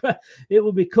 it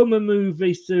will become a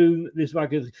movie soon. This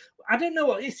magazine. I don't know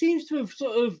what it seems to have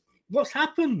sort of. What's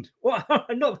happened? What?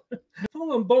 I'm not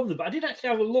bothered, but I did actually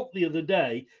have a look the other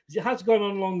day because it has gone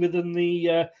on longer than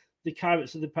the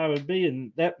Carrots of the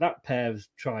Caribbean that pair's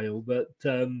trial. But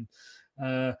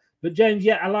James,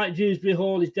 yeah, I like Dewsbury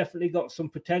Hall. He's definitely got some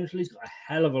potential. He's got a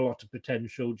hell of a lot of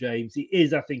potential, James. He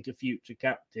is, I think, a future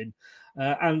captain.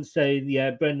 And saying,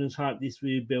 yeah, Brendan's hyped this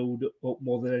rebuild up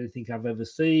more than anything I've ever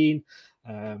seen.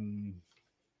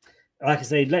 Like I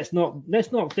say, let's not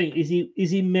think, was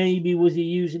he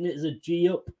using it as a G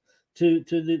up to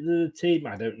the team?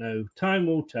 I don't know. Time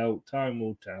will tell.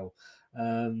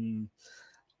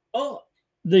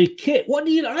 The kit.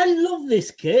 I love this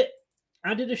kit.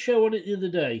 I did a show on it the other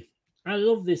day. I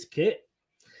love this kit.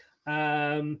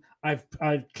 I've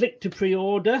clicked to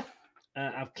pre-order.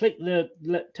 I've clicked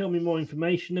tell me more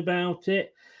information about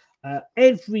it.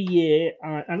 Every year,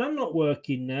 and I'm not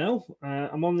working now.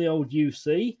 I'm on the old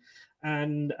UC,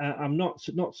 and I'm not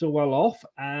so well off.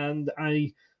 And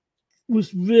I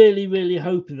was really, really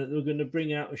hoping that they were going to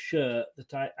bring out a shirt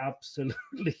that I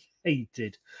absolutely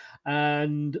hated,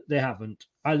 and they haven't.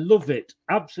 I love it,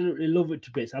 absolutely love it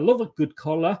to bits. I love a good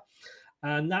collar,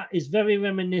 and that is very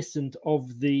reminiscent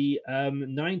of the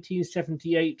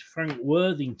 1978 Frank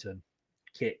Worthington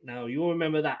kit. Now, you'll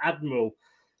remember that Admiral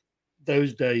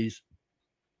those days.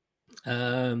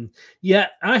 Yeah,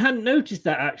 I hadn't noticed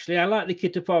that actually. I like the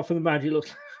kit apart from the badge. It looks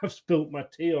like I've spilt my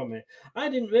tea on it. I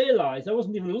didn't realise, I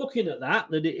wasn't even looking at that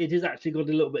it has actually got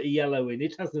a little bit of yellow in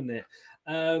it, hasn't it?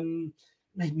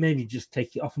 Maybe just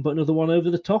take it off and put another one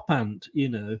over the top, Ant,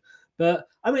 But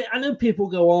I mean, I know people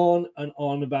go on and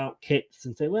on about kits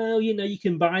and say, well, you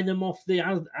can buy them off the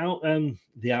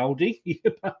Aldi.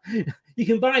 You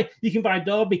can buy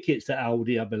Derby kits at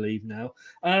Aldi, I believe now.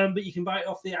 But you can buy it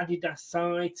off the Adidas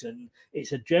site, and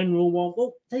it's a general one.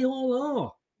 Well, they all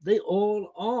are. They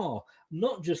all are.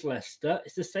 Not just Leicester.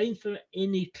 It's the same for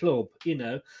any club.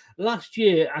 Last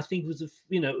year I think was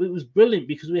it was brilliant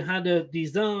because we had a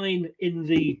design in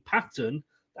the pattern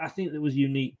I think that was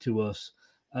unique to us.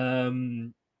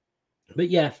 But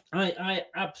yeah, I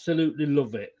absolutely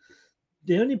love it.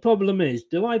 The only problem is,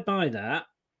 do I buy that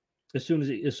as soon as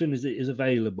it is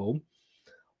available,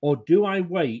 or do I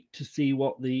wait to see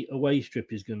what the away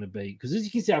strip is going to be? Because as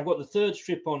you can see, I've got the 3rd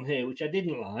strip on here, which I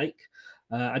didn't like.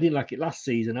 I didn't like it last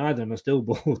season either, and I still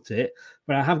bought it.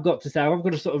 But I have got to say, I've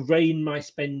got to sort of rein my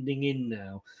spending in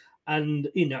now. And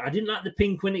I didn't like the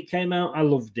pink when it came out. I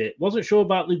loved it. Wasn't sure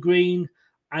about the green.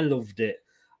 I loved it.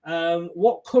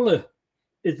 What colour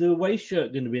is the away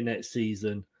shirt going to be next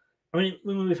season? I mean,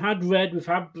 we've had red, we've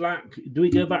had black. Do we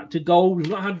go back to gold? We've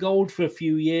not had gold for a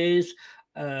few years.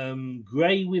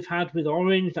 Grey we've had with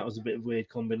orange. That was a bit of a weird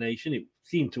combination. It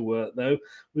seemed to work, though.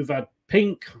 We've had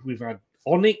pink. We've had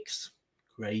onyx.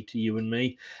 Grey to you and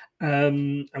me.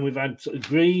 And we've had sort of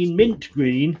green, mint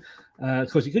green.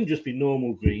 Because it couldn't just be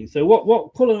normal green. So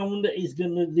what colour, I wonder, is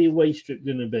the away strip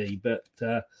going to be? But,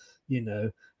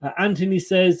 Anthony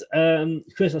says,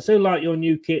 Chris, I so like your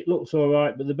new kit. Looks all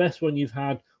right, but the best one you've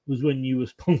had was when you were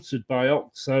sponsored by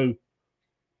Oxo.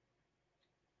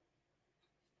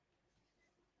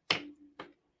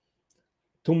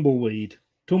 Tumbleweed.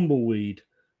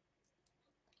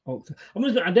 Oxo.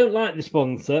 I don't like the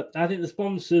sponsor. I think the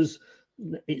sponsors,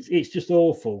 it's just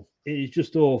awful. It is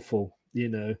just awful.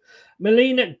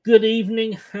 Melina, good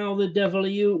evening. How the devil are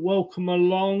you? Welcome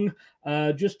along.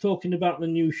 Just talking about the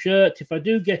new shirt. If I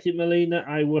do get it, Melina,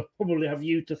 I will probably have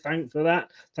you to thank for that.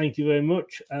 Thank you very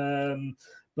much.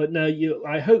 But no,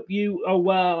 I hope you are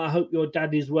well. I hope your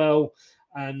dad is well,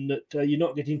 and that you're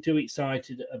not getting too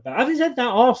excited about. Having said that,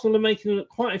 Arsenal are making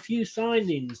quite a few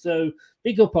signings, so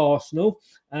big up Arsenal.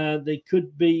 They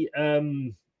could be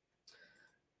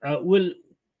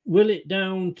will it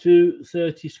down to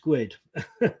 30 quid?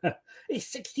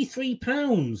 It's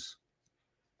 £63.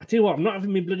 I tell you what, I'm not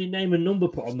having my bloody name and number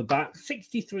put on the back.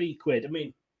 63 quid. I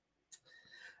mean,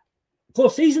 of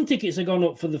course, season tickets have gone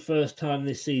up for the first time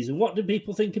this season. What do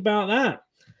people think about that?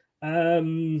 I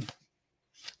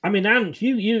mean, Ant,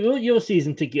 you're a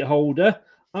season ticket holder.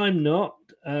 I'm not.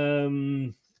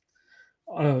 Oh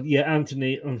yeah,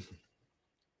 Anthony.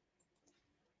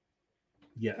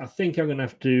 Yeah, I think I'm going to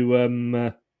have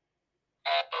to.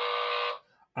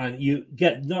 And you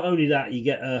get not only that, you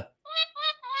get a.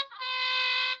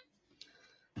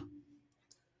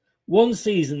 One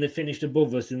season they finished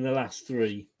above us in the last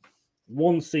 3.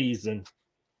 One season.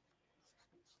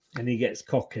 And he gets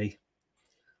cocky.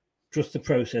 Trust the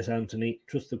process, Anthony.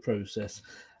 Trust the process.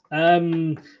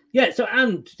 Yeah, so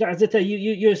Ant, as I say,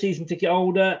 you're a season ticket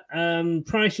holder.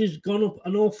 Price has gone up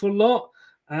an awful lot.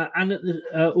 And at the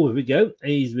here we go.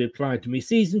 He's replied to me.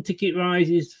 Season ticket rise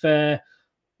is fair.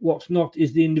 What's not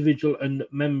is the individual and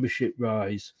membership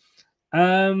rise.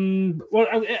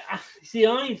 Well, see,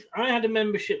 I had a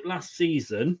membership last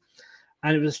season,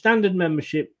 and it was a standard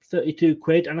membership, 32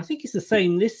 quid, and I think it's the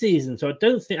same this season. So I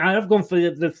don't think I have gone for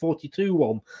the 42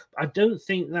 one. But I don't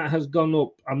think that has gone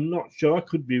up. I'm not sure. I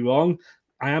could be wrong.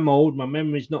 I am old. My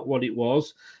memory's not what it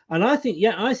was. And I think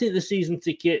the season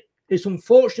ticket. It's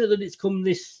unfortunate that it's come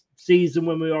this season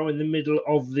when we are in the middle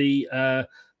of the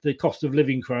cost of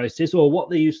living crisis, or what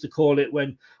they used to call it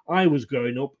when I was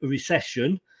growing up, a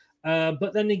recession.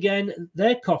 But then again,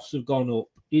 their costs have gone up.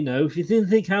 You know, if you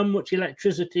think how much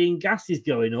electricity and gas is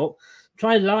going up,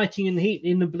 try lighting and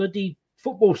heating in a bloody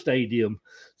football stadium.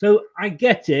 So I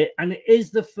get it, and it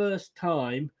is the first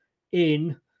time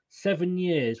in 7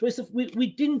 years.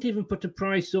 We didn't even put a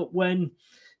price up when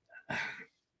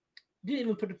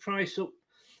when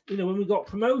we got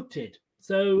promoted.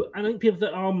 So I think people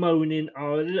that are moaning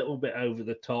are a little bit over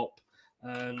the top,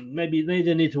 and maybe they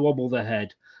need to wobble their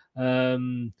head.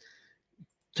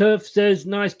 Turf says,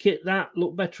 "Nice kit that.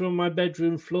 Look better on my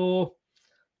bedroom floor."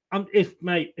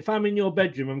 If I'm in your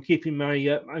bedroom, I'm keeping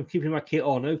my kit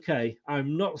on. Okay,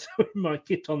 I'm not throwing my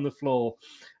kit on the floor.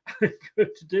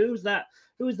 Good to do.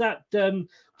 Who was that?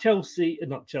 Chelsea,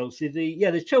 not Chelsea.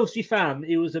 The Chelsea fan.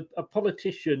 He was a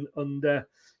politician under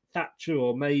Thatcher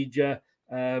or Major,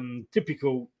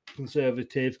 typical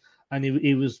Conservative, and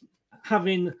he was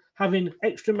having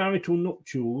extramarital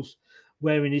nuptials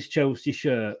wearing his Chelsea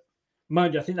shirt.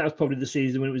 Mind you, I think that was probably the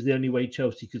season when it was the only way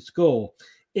Chelsea could score,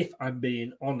 if I'm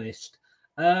being honest.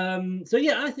 So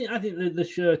yeah, I think the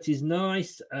shirt is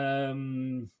nice.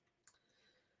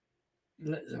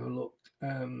 Let's have a look.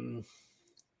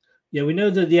 Yeah, we know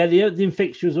that the opening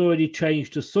fixture has already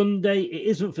changed to Sunday. It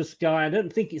isn't for Sky. I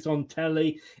don't think it's on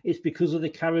telly. It's because of the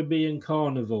Caribbean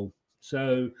Carnival.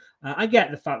 So I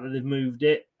get the fact that they've moved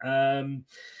it.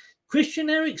 Christian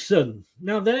Eriksen.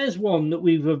 Now, there's one that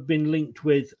we've been linked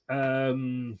with.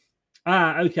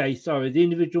 Okay, sorry. The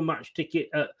individual match ticket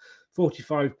at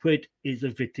 45 quid is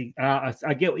a fitting.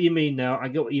 I get what you mean now. I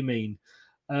get what you mean.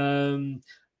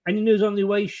 Any news on the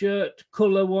away shirt,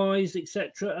 colour-wise,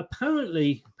 etc.?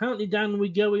 Apparently, Dan, we're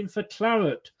going for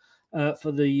claret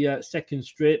for the second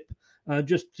strip,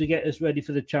 just to get us ready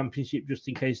for the championship, just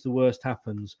in case the worst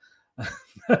happens.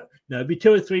 No, it'll be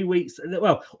 2 or 3 weeks.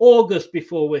 Well, August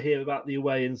before we hear about the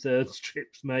away and third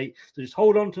strips, mate. So just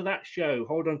hold on to that show.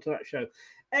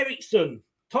 Eriksen,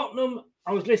 Tottenham.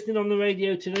 I was listening on the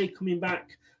radio today, coming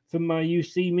back from my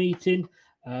UC meeting.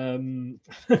 You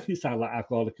sound like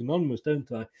Alcoholics Anonymous,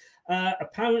 don't I?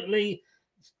 Apparently,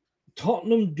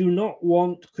 Tottenham do not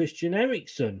want Christian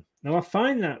Eriksen. Now, I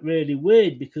find that really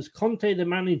weird because Conte, the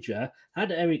manager,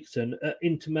 had Eriksen at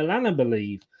Inter Milan, I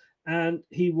believe, and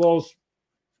he was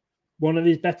one of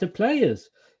his better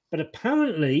players. But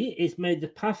apparently, it's made the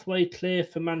pathway clear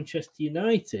for Manchester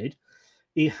United.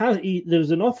 There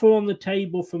was an offer on the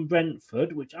table from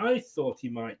Brentford, which I thought he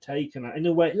might take, and in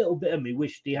a way, a little bit of me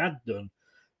wished he had done.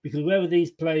 Because where were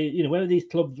these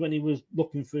clubs when he was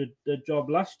looking for a job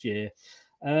last year?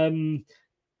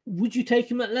 Would you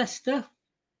take him at Leicester?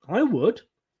 I would.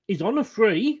 He's on a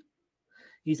free,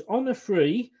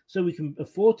 so we can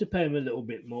afford to pay him a little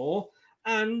bit more.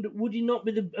 And would he not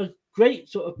be a great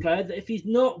sort of player that if he's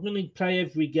not going to play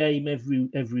every game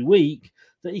every week,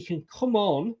 that he can come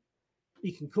on?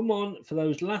 He can come on for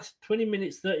those last 20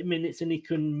 minutes, 30 minutes, and he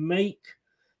can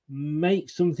make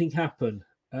something happen.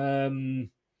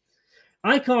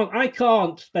 I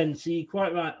can't, Spencer, you're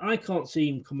quite right. I can't see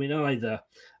him coming either.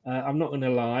 I'm not going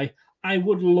to lie. I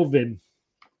would love him.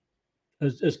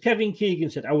 As Kevin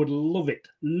Keegan said, I would love it.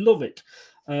 But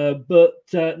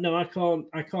no, I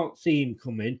can't see him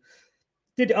coming.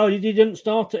 He didn't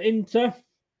start at Inter?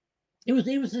 He was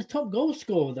the top goal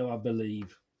scorer, though, I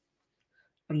believe.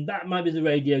 And that might be the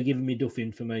radio giving me duff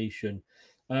information.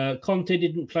 Conte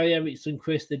didn't play. Ericsson,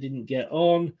 Chris, they didn't get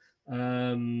on.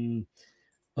 100%,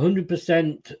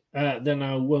 then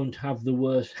I won't have the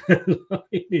worst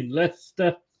line in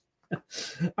Leicester.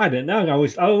 I don't know. I'm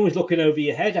always looking over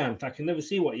your head, Ant. I can never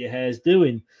see what your hair's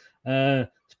doing.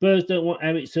 Spurs don't want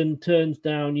Ericsson, turns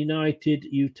down United,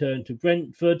 you turn to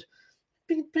Brentford.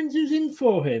 Depends who's in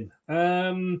for him.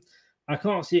 I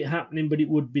can't see it happening, but it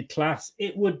would be class.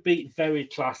 It would be very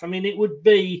class. I mean, it would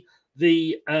be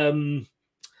the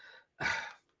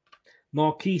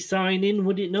marquee signing,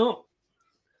 would it not?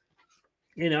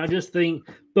 I just think,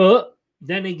 but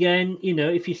then again,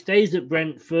 if he stays at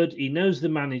Brentford, he knows the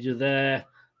manager there.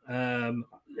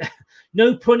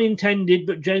 No pun intended,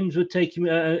 but James would take him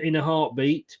in a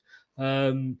heartbeat.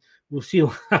 We'll see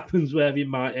what happens where he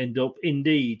might end up.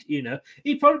 Indeed,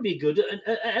 he'd probably be good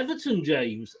at Everton,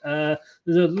 James. There's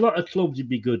a lot of clubs he'd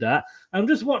be good at. I'm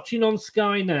just watching on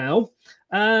Sky now,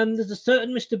 and there's a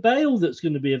certain Mr. Bale that's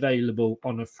going to be available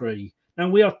on a free. Now,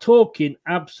 we are talking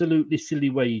absolutely silly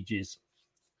wages.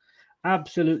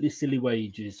 Absolutely silly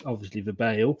wages, obviously, for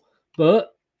Bale.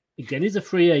 But, again, he's a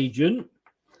free agent.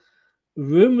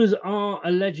 Rumours are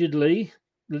allegedly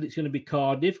that it's going to be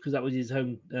Cardiff, because that was his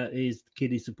home, his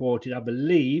kid he supported, I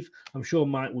believe. I'm sure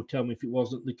Mike will tell me if it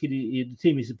wasn't the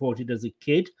team he supported as a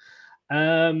kid.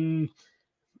 But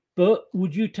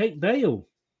would you take Bale?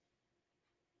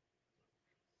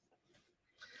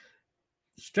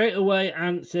 Straight away,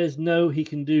 Ant says no, he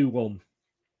can do one.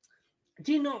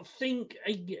 Do you not think...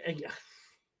 and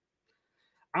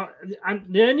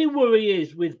the only worry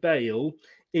is with Bale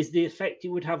is the effect it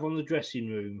would have on the dressing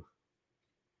room.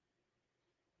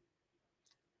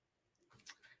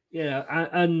 Yeah,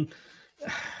 and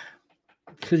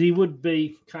because he would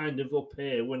be kind of up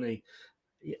here, wouldn't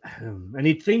he? And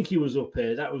he'd think he was up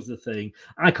here. That was the thing.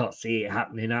 I can't see it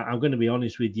happening. I'm going to be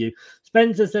honest with you.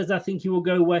 Spencer says, I think he will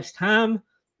go West Ham.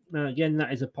 Again,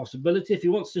 that is a possibility. If he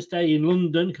wants to stay in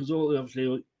London, because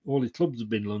obviously all his clubs have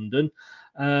been London.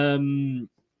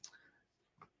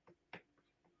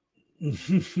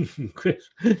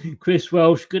 Chris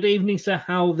Welsh, good evening, sir.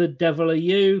 How the devil are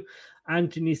you?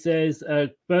 Anthony says,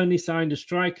 Burnley signed a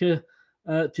striker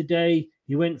today.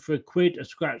 He went for £1, a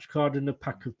scratch card, and a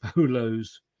pack of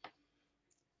polos.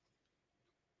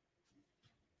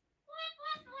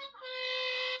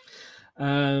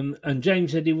 And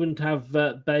James said he wouldn't have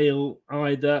Bale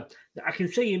either. I can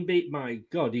see him beat. My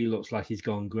God, he looks like he's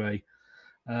gone grey.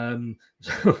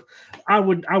 So I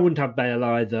wouldn't have Bale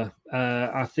either.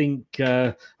 I think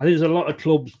there's a lot of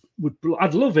clubs would.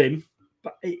 I'd love him,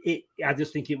 but I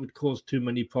just think it would cause too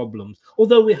many problems.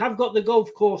 Although we have got the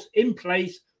golf course in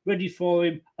place, ready for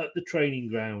him at the training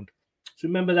ground. So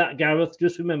remember that, Gareth.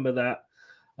 Just remember that.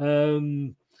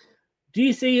 Do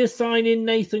you see us signing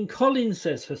Nathan Collins,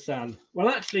 says Hassan? Well,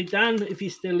 actually, Dan, if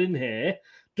he's still in here,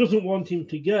 doesn't want him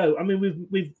to go. I mean,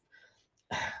 we've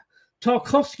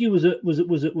Tarkowski was a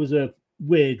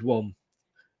weird one,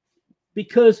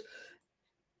 because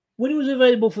when he was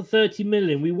available for 30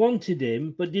 million, we wanted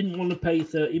him but didn't want to pay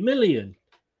 30 million.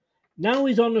 Now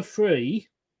he's on a free.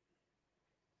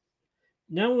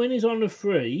 Now when he's on a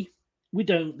free, we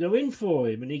don't go in for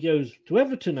him, and he goes to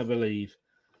Everton, I believe.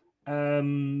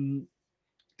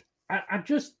 I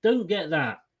just don't get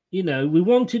that. We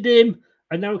wanted him,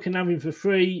 and now we can have him for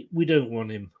free. We don't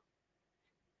want him.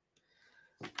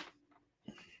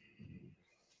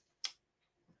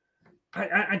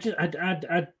 I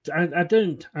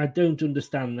don't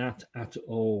understand that at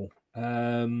all.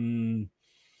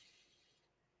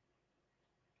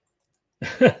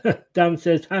 Dan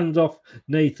says, hands off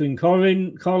Nathan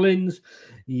Collins.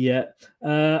 Yeah.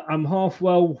 I'm half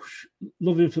Welsh,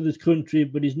 loving for this country,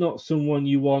 but he's not someone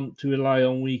you want to rely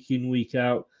on week in, week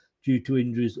out due to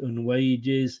injuries and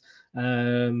wages.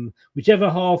 Whichever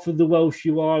half of the Welsh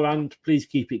you are, and please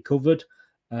keep it covered.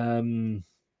 I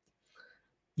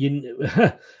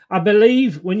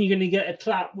believe when you're going to get a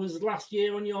clap was last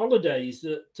year on your holidays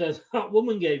that that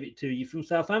woman gave it to you from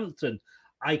Southampton.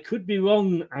 I could be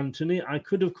wrong, Anthony. I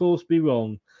could, of course, be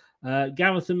wrong.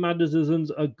 Gareth and Madison's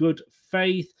are good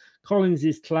faith. Collins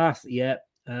is class. Yeah.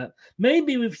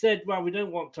 Maybe we've said, well, we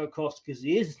don't want Tarkowski because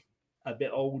he is a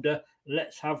bit older.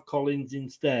 Let's have Collins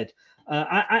instead.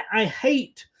 I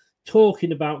hate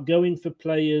talking about going for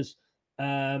players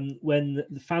when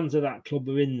the fans of that club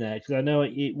are in there, because I know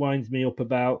it winds me up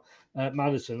about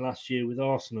Maddison last year with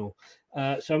Arsenal.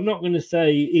 So I'm not going to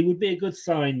say it would be a good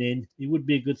signing. It would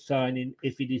be a good signing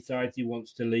if he decides he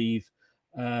wants to leave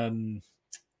Burnley.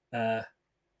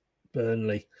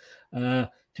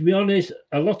 To be honest,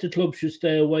 a lot of clubs should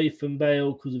stay away from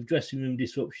Bale because of dressing room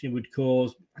disruption it would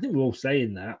cause. I think we're all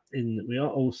saying that. We are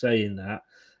all saying that.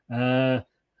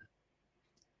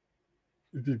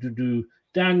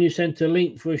 Dan, you sent a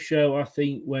link for a show, I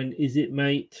think, when Is It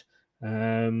Mate?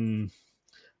 And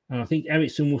I think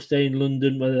Ericsson will stay in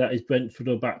London, whether that is Brentford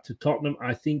or back to Tottenham.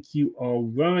 I think you are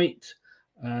right.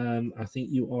 I think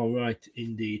you are right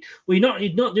indeed. Well,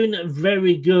 you're not doing that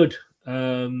very good.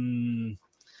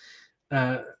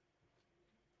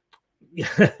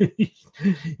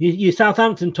 Your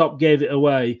Southampton top gave it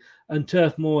away, and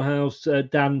Turf Moorhouse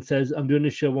Dan says, I'm doing a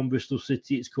show on Bristol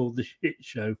City, it's called The Shit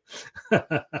Show.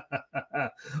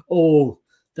 Oh,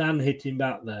 Dan hitting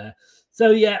back there.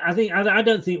 So yeah, I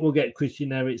don't think we'll get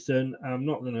Christian Eriksen. I'm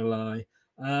not going to lie.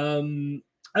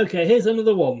 Okay, here's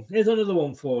another one. Here's another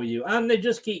one for you, and they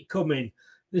just keep coming.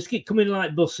 They just keep coming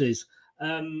like buses.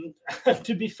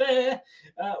 To be fair,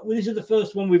 this is the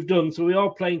first one we've done, so we are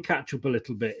playing catch up a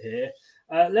little bit here.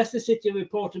 Leicester City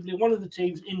reportedly one of the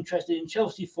teams interested in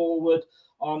Chelsea forward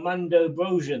Armando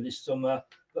Broja this summer,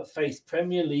 but faced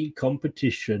Premier League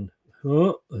competition.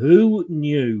 Huh? Who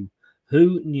knew?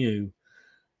 Who knew?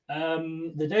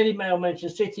 The Daily Mail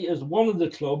mentions City as one of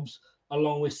the clubs,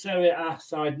 along with Serie A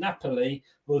side Napoli,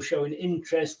 who are showing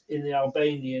interest in the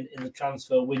Albanian in the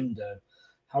transfer window.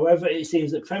 However, it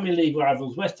seems that Premier League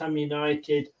rivals West Ham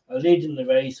United are leading the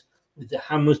race, with the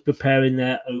Hammers preparing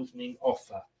their opening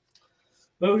offer.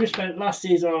 Broja spent last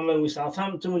season on loan with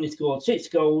Southampton when he scored 6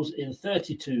 goals in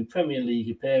 32 Premier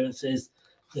League appearances.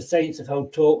 The Saints have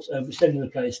held talks over extending the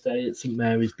play stay at St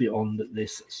Mary's Beyond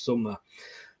this summer.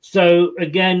 So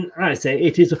again, I say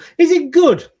it is. Is it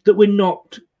good that we're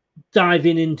not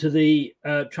diving into the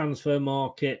transfer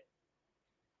market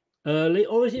early,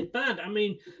 or is it bad? I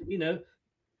mean,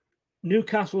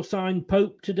 Newcastle signed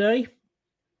Pope today.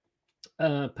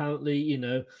 Apparently,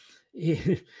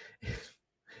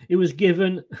 he was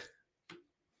given.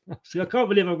 I can't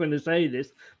believe I'm going to say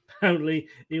this. Apparently,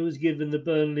 he was given the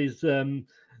Burnley's.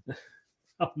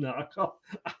 Oh no, I can't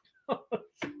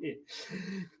see it.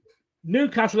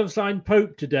 Newcastle have signed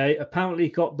Pope today. Apparently, he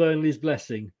got Burnley's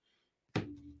blessing.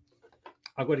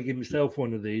 I've got to give myself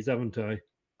one of these, haven't I?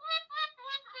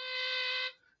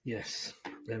 Yes,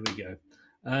 there we go.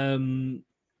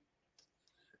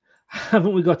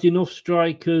 Haven't we got enough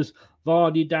strikers?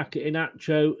 Vardy, Daka,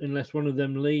 Iheanacho, unless one of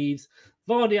them leaves.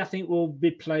 Vardy, I think, will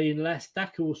be playing less.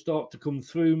 Daka will start to come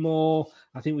through more.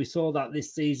 I think we saw that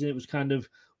this season. It was kind of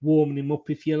warming him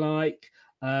up, if you like.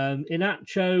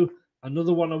 Iheanacho,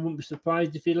 another one I wouldn't be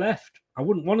surprised if he left. I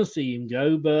wouldn't want to see him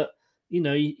go, but,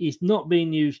 he's not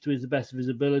being used to his best of his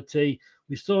ability.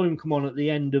 We saw him come on at the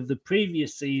end of the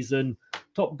previous season,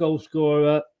 top goal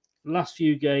scorer, last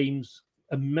few games,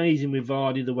 amazing with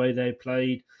Vardy, the way they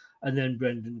played, and then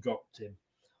Brendan dropped him.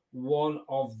 One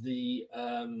of the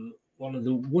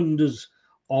wonders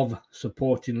of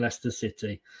supporting Leicester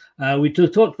City. We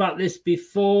talked about this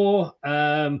before.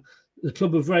 The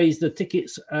club have raised the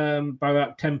tickets by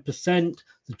about 10%.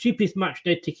 The cheapest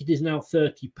matchday ticket is now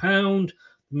 £30.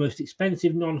 The most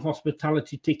expensive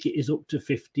non-hospitality ticket is up to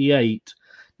 £58.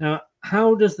 Now,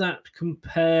 how does that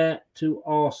compare to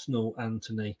Arsenal,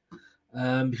 Anthony?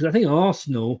 Because I think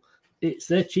Arsenal, it's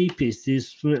their cheapest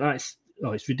is something like,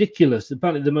 it's ridiculous.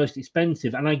 Apparently the most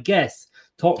expensive. And I guess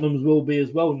Tottenham's will be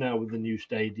as well now with the new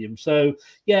stadium. So,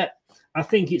 yeah, I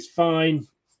think it's fine.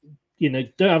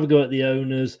 Don't have a go at the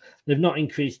owners. They've not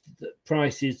increased the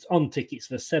prices on tickets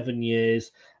for 7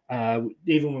 years,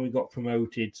 even when we got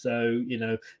promoted. So,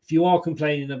 if you are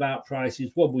complaining about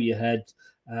prices, wobble your head.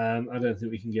 I don't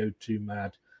think we can go too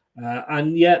mad.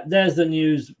 And yeah, there's the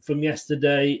news from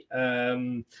yesterday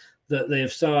that they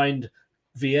have signed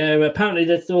Vieira. Apparently,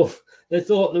 they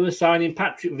thought they were signing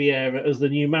Patrick Vieira as the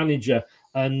new manager,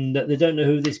 and they don't know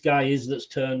who this guy is that's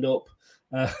turned up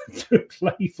to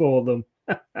play for them.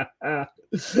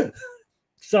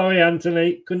 Sorry,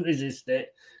 Anthony, couldn't resist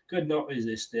it. Could not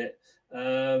resist it.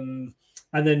 And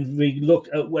then we look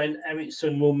at when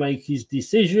Ericsson will make his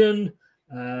decision.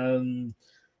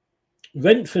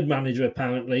 Brentford manager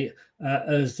apparently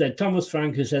has said, Thomas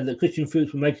Frank has said that Christian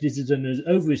Fuchs will make a decision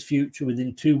over his future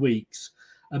within 2 weeks,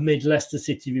 amid Leicester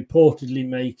City reportedly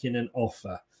making an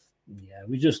offer. Yeah,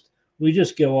 we just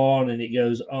go on and it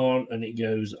goes on and it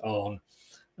goes on.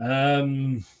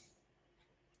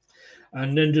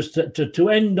 And then just to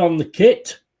end on the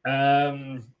kit,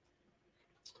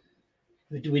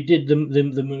 we did the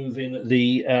move in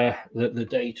the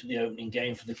day to the opening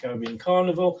game for the Caribbean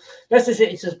Carnival. Leicester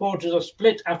City supporters are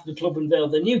split after the club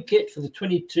unveiled their new kit for the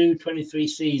 22-23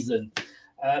 season.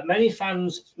 Many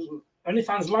fans only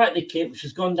fans like the kit, which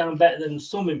has gone down better than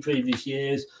some in previous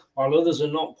years, while others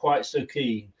are not quite so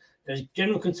keen. There's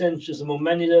general consensus among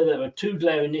many that there are two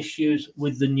glaring issues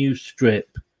with the new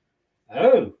strip.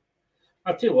 Oh,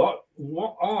 I'll tell you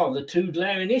what are the two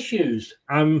glaring issues?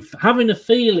 I'm having a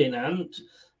feeling, Ant.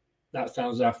 That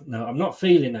sounds like, no, I'm not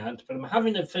feeling Ant, but I'm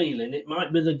having a feeling it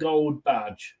might be the gold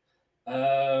badge.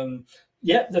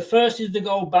 The first is the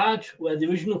gold badge, where the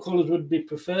original colours would be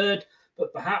preferred,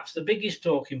 but perhaps the biggest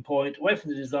talking point, away from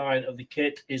the design of the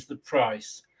kit, is the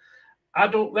price.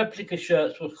 Adult replica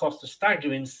shirts will cost a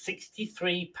staggering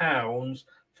 £63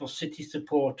 for City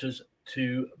supporters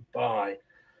to buy.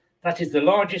 That is the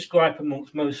largest gripe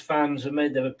amongst most fans who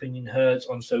made their opinion heard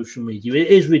on social media. It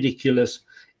is ridiculous.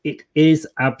 It is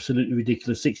absolutely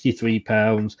ridiculous.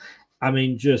 £63. I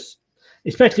mean, just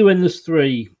especially when there's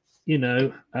three.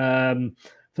 For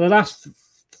the last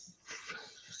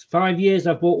 5 years,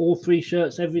 I've bought all three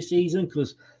shirts every season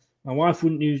because my wife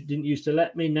didn't used to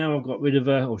let me. Now I've got rid of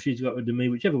her, or she's got rid of me,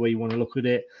 whichever way you want to look at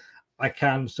it. I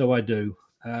can, so I do.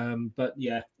 But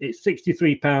yeah, it's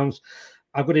 £63.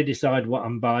 I've got to decide what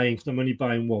I'm buying because I'm only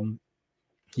buying one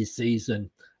this season.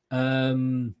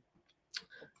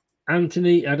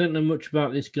 Anthony, I don't know much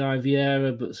about this guy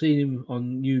Vieira, but seen him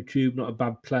on YouTube, not a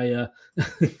bad player.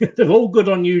 They're all good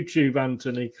on YouTube,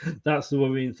 Anthony. That's the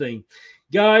worrying thing.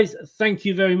 Guys, thank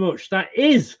you very much. That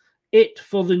is it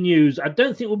for the news. I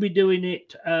don't think we'll be doing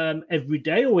it every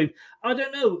day. I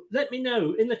don't know. Let me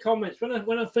know in the comments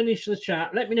when I finish the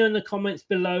chat. Let me know in the comments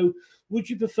below. Would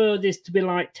you prefer this to be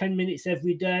like 10 minutes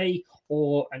every day,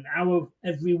 or an hour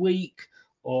every week,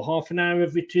 or half an hour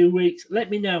every 2 weeks? Let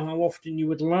me know how often you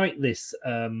would like this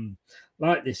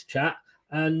chat.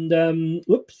 And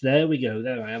whoops, there we go.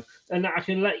 There I am. And I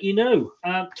can let you know.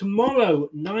 Tomorrow,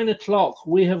 9 o'clock,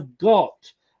 we have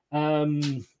got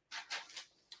the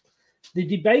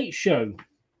debate show.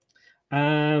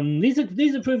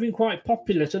 These are proving quite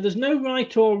popular. So there's no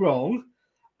right or wrong,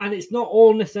 and it's not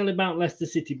all necessarily about Leicester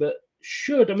City, but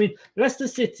Leicester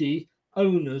City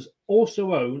owners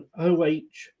also own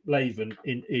OH Leuven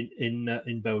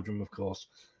in Belgium, of course.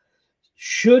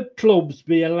 Should clubs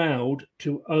be allowed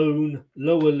to own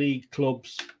lower league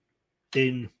clubs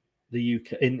in the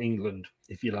UK, in England,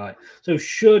 if you like? So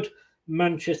should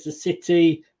Manchester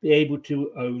City be able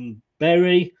to own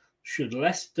Bury? Should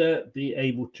Leicester be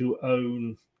able to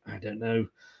own, I don't know,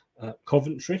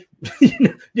 Coventry?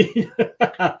 You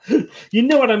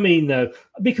know what I mean, though,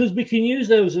 because we can use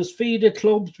those as feeder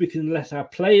clubs. We can let our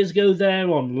players go there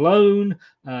on loan,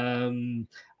 and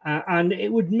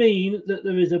it would mean that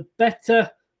there is a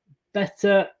better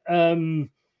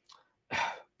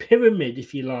pyramid,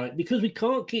 if you like, because we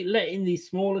can't keep letting these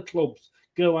smaller clubs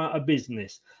go out of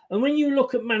business. And when you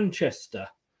look at Manchester,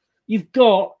 you've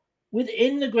got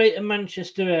within the Greater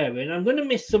Manchester area, and I'm going to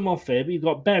miss some off here, but you've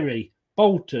got Bury,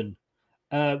 Bolton,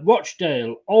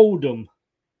 Rochdale, Oldham,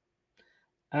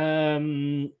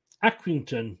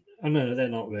 Accrington. I know they're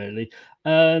not really,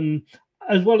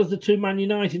 as well as the two Man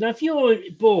United. Now, if you're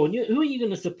born, who are you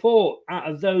going to support out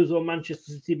of those, or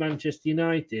Manchester City, Manchester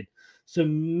United? So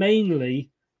mainly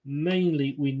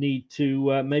we need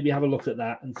to maybe have a look at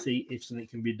that and see if something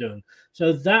can be done.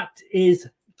 So that is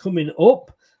coming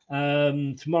up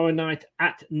tomorrow night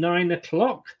at 9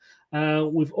 o'clock.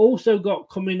 We've also got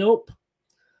coming up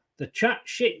the Chat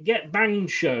Shit Get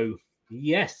Banged show.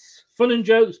 Yes, fun and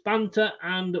jokes, banter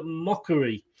and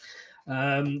mockery.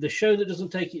 The show that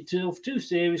doesn't take itself too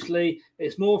seriously.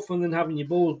 It's more fun than having your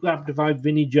balls grabbed by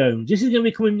Vinnie Jones. This is going to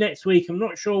be coming next week. I'm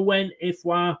not sure when, if,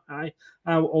 why,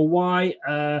 or why,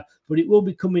 but it will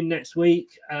be coming next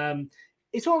week.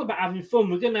 It's all about having fun.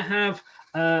 We're going to have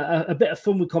a bit of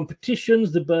fun with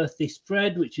competitions, the birthday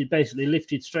spread, which is basically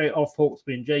lifted straight off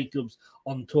Hawksby and Jacobs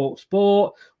on Talk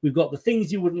Sport. We've got the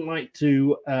things you wouldn't like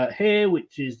to hear,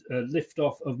 which is a lift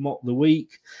off of Mock the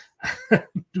Week.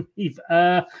 We've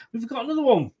got another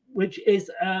one, which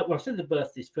is I said the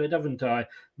birthday spread, haven't I?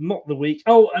 Mock the Week.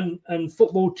 Oh, and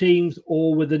football teams,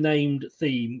 all with a named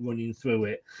theme running through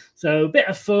it. So a bit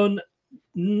of fun.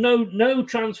 No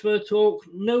transfer talk,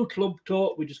 no club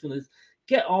talk. We're just going to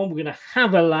get on. We're going to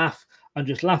have a laugh and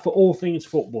just laugh at all things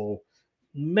football.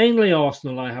 Mainly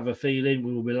Arsenal, I have a feeling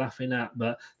we will be laughing at,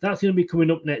 but that's going to be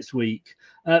coming up next week.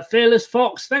 Fearless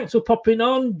Fox, thanks for popping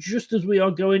on just as we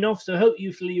are going off. So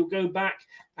hopefully you'll go back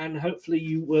and hopefully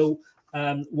you will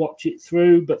watch it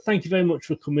through. But thank you very much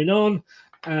for coming on.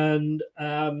 And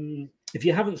if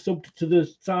you haven't subbed to the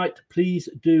site, please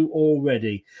do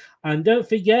already. And don't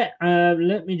forget,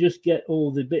 let me just get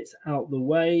all the bits out the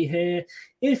way here.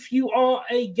 If you are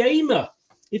a gamer,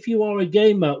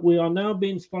 we are now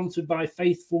being sponsored by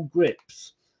Faithful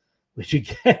Grips. which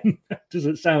again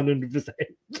doesn't sound 100%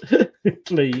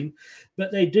 clean,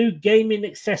 but they do gaming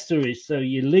accessories. So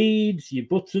your leads, your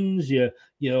buttons, your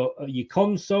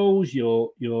consoles,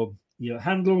 your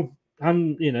handle,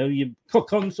 and your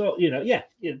console,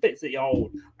 bits that you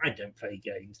hold. I don't play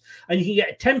games, and you can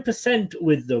get 10%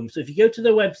 with them. So if you go to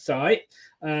their website,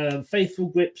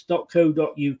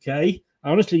 faithfulgrips.co.uk,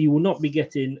 honestly, you will not be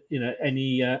getting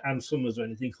any Ann Summers or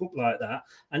anything up like that.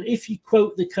 And if you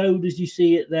quote the code as you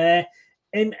see it there,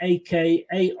 MAKARYK,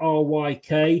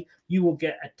 you will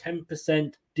get a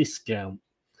 10% discount.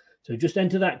 So just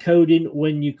enter that code in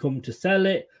when you come to sell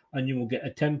it, and you will get a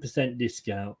 10%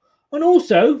 discount. And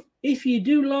also, if you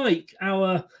do like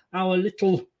our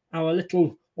little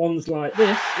ones like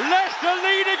this, Leicester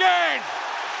lead again.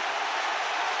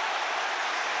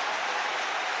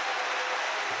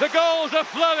 The goals are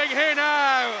flowing here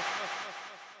now.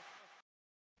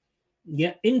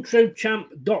 Yeah,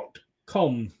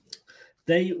 introchamp.com.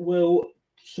 They will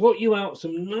sort you out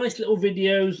some nice little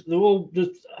videos. They're all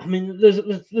just,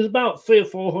 there's about 300 or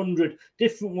 400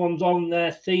 different ones on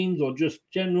there, themes or just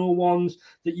general ones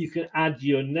that you can add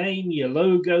your name, your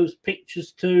logos,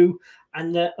 pictures to,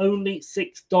 and they're only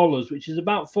 $6, which is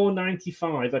about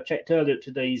 $4.95. I checked earlier at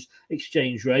today's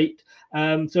exchange rate.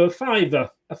 So a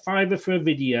fiver for a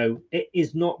video. It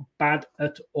is not bad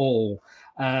at all.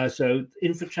 So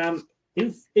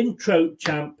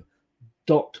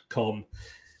introchamp.com.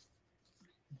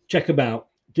 Check them out.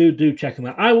 Do check them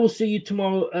out. I will see you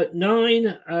tomorrow at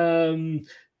 9.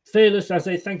 Fearless, I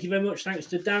say thank you very much. Thanks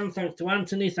to Dan, thanks to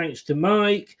Anthony, thanks to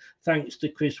Mike, thanks to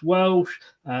Chris Welsh,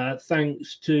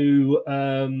 thanks to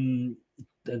Dan.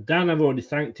 I've already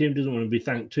thanked him, doesn't want to be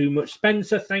thanked too much.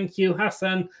 Spencer, thank you.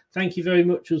 Hassan, thank you very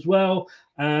much as well.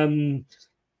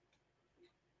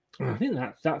 I think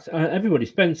that's everybody.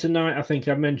 Spencer Knight, I think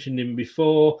I mentioned him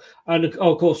before. And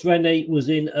of course, Renee was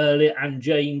in earlier, and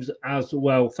James as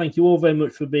well. Thank you all very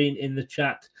much for being in the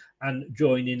chat and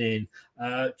joining in.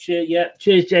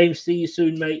 Cheers, James. See you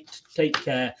soon, mate. Take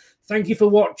care. Thank you for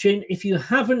watching. If you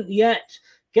haven't yet,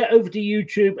 get over to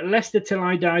YouTube, Leicester Till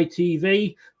I Die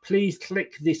TV. Please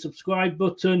click the subscribe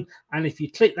button. And if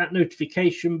you click that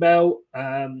notification bell,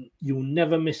 you'll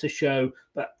never miss a show.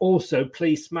 But also,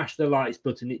 please smash the likes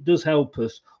button. It does help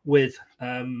us with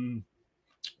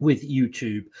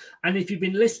YouTube. And if you've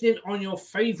been listening on your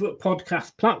favorite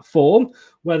podcast platform,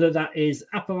 whether that is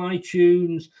Apple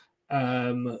iTunes,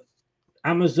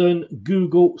 Amazon,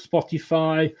 Google,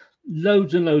 Spotify,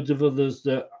 loads and loads of others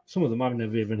that some of them I've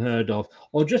never even heard of,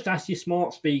 or just ask your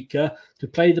smart speaker to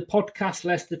play the podcast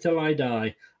Leicester Till I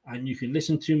Die, and you can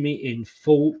listen to me in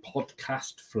full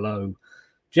podcast flow.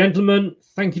 Gentlemen,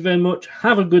 thank you very much.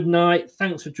 Have a good night.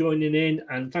 Thanks for joining in,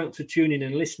 and thanks for tuning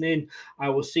and listening. I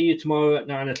will see you tomorrow at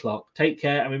 9 o'clock. Take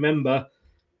care, and remember,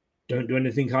 don't do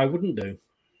anything I wouldn't do.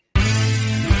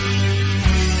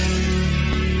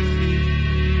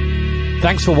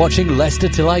 Thanks for watching Leicester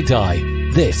Till I Die.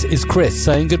 This is Chris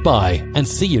saying goodbye, and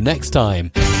see you next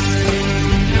time.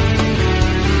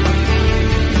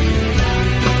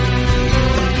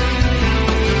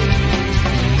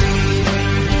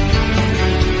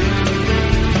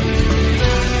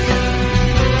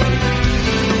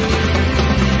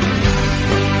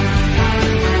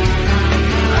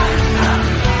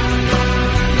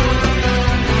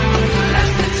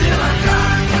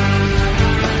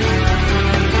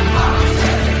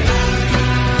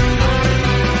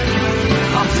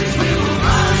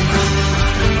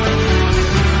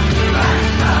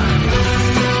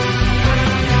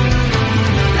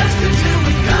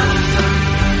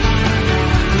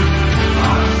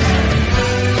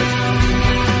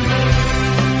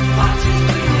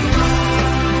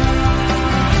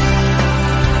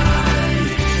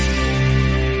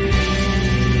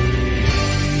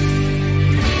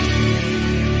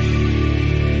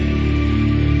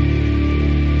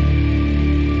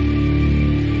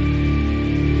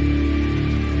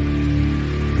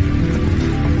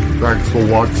 Thanks for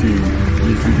watching.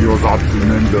 These videos are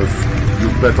tremendous. You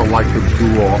better like them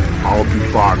too, or I'll be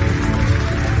back.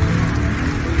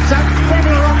 Some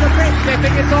scribbler on the pitch. They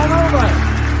think it's all over.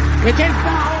 It is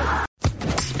now.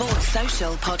 Sports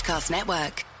Social Podcast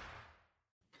Network.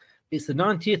 It's the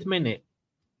 90th minute.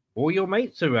 All your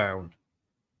mates around.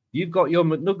 You've got your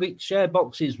McNugget share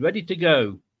boxes ready to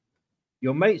go.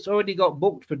 Your mates already got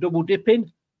booked for double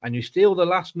dipping, and you steal the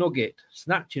last nugget,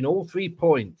 snatching all 3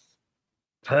 points.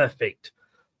 Perfect.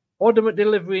 Order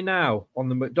McDelivery now on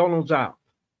the McDonald's app.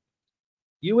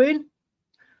 You in?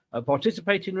 At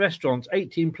participating restaurants,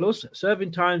 18 plus,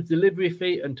 serving times, delivery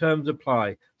fee and terms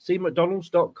apply. See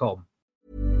mcdonalds.com.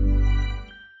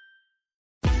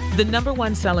 the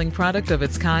 #1 selling product of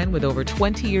its kind with over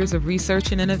 20 years of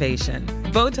research and innovation.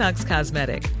 Botox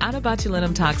Cosmetic, out of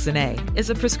botulinum toxin A,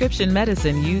 is a prescription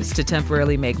medicine used to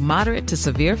temporarily make moderate to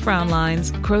severe frown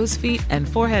lines, crow's feet, and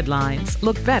forehead lines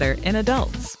look better in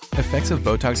adults. Effects of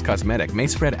Botox Cosmetic may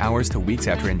spread hours to weeks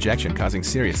after injection, causing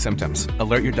serious symptoms.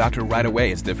 Alert your doctor right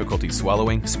away as difficulty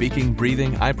swallowing, speaking,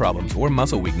 breathing, eye problems, or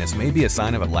muscle weakness may be a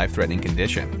sign of a life-threatening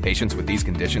condition. Patients with these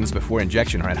conditions before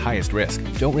injection are at highest risk.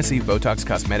 Don't receive Botox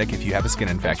Cosmetic if you have a skin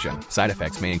infection. Side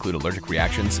effects may include allergic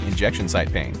reactions, injection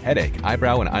site pain, headache,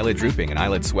 eyebrow and eyelid drooping, and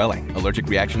eyelid swelling. Allergic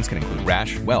reactions can include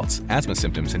rash, welts, asthma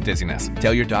symptoms, and dizziness.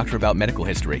 Tell your doctor about medical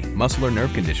history, muscle or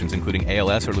nerve conditions including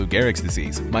ALS or Lou Gehrig's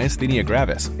disease, myasthenia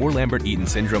gravis, or Lambert-Eaton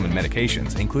syndrome, and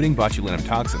medications, including botulinum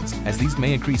toxins, as these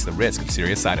may increase the risk of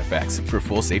serious side effects. For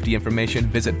full safety information,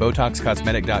 visit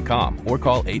BotoxCosmetic.com or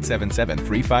call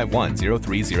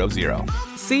 877-351-0300.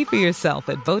 See for yourself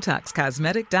at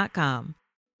BotoxCosmetic.com.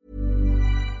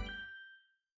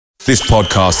 This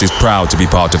podcast is proud to be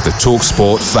part of the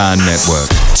TalkSport Fan Network.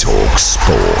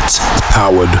 TalkSport.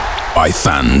 Powered by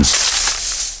fans.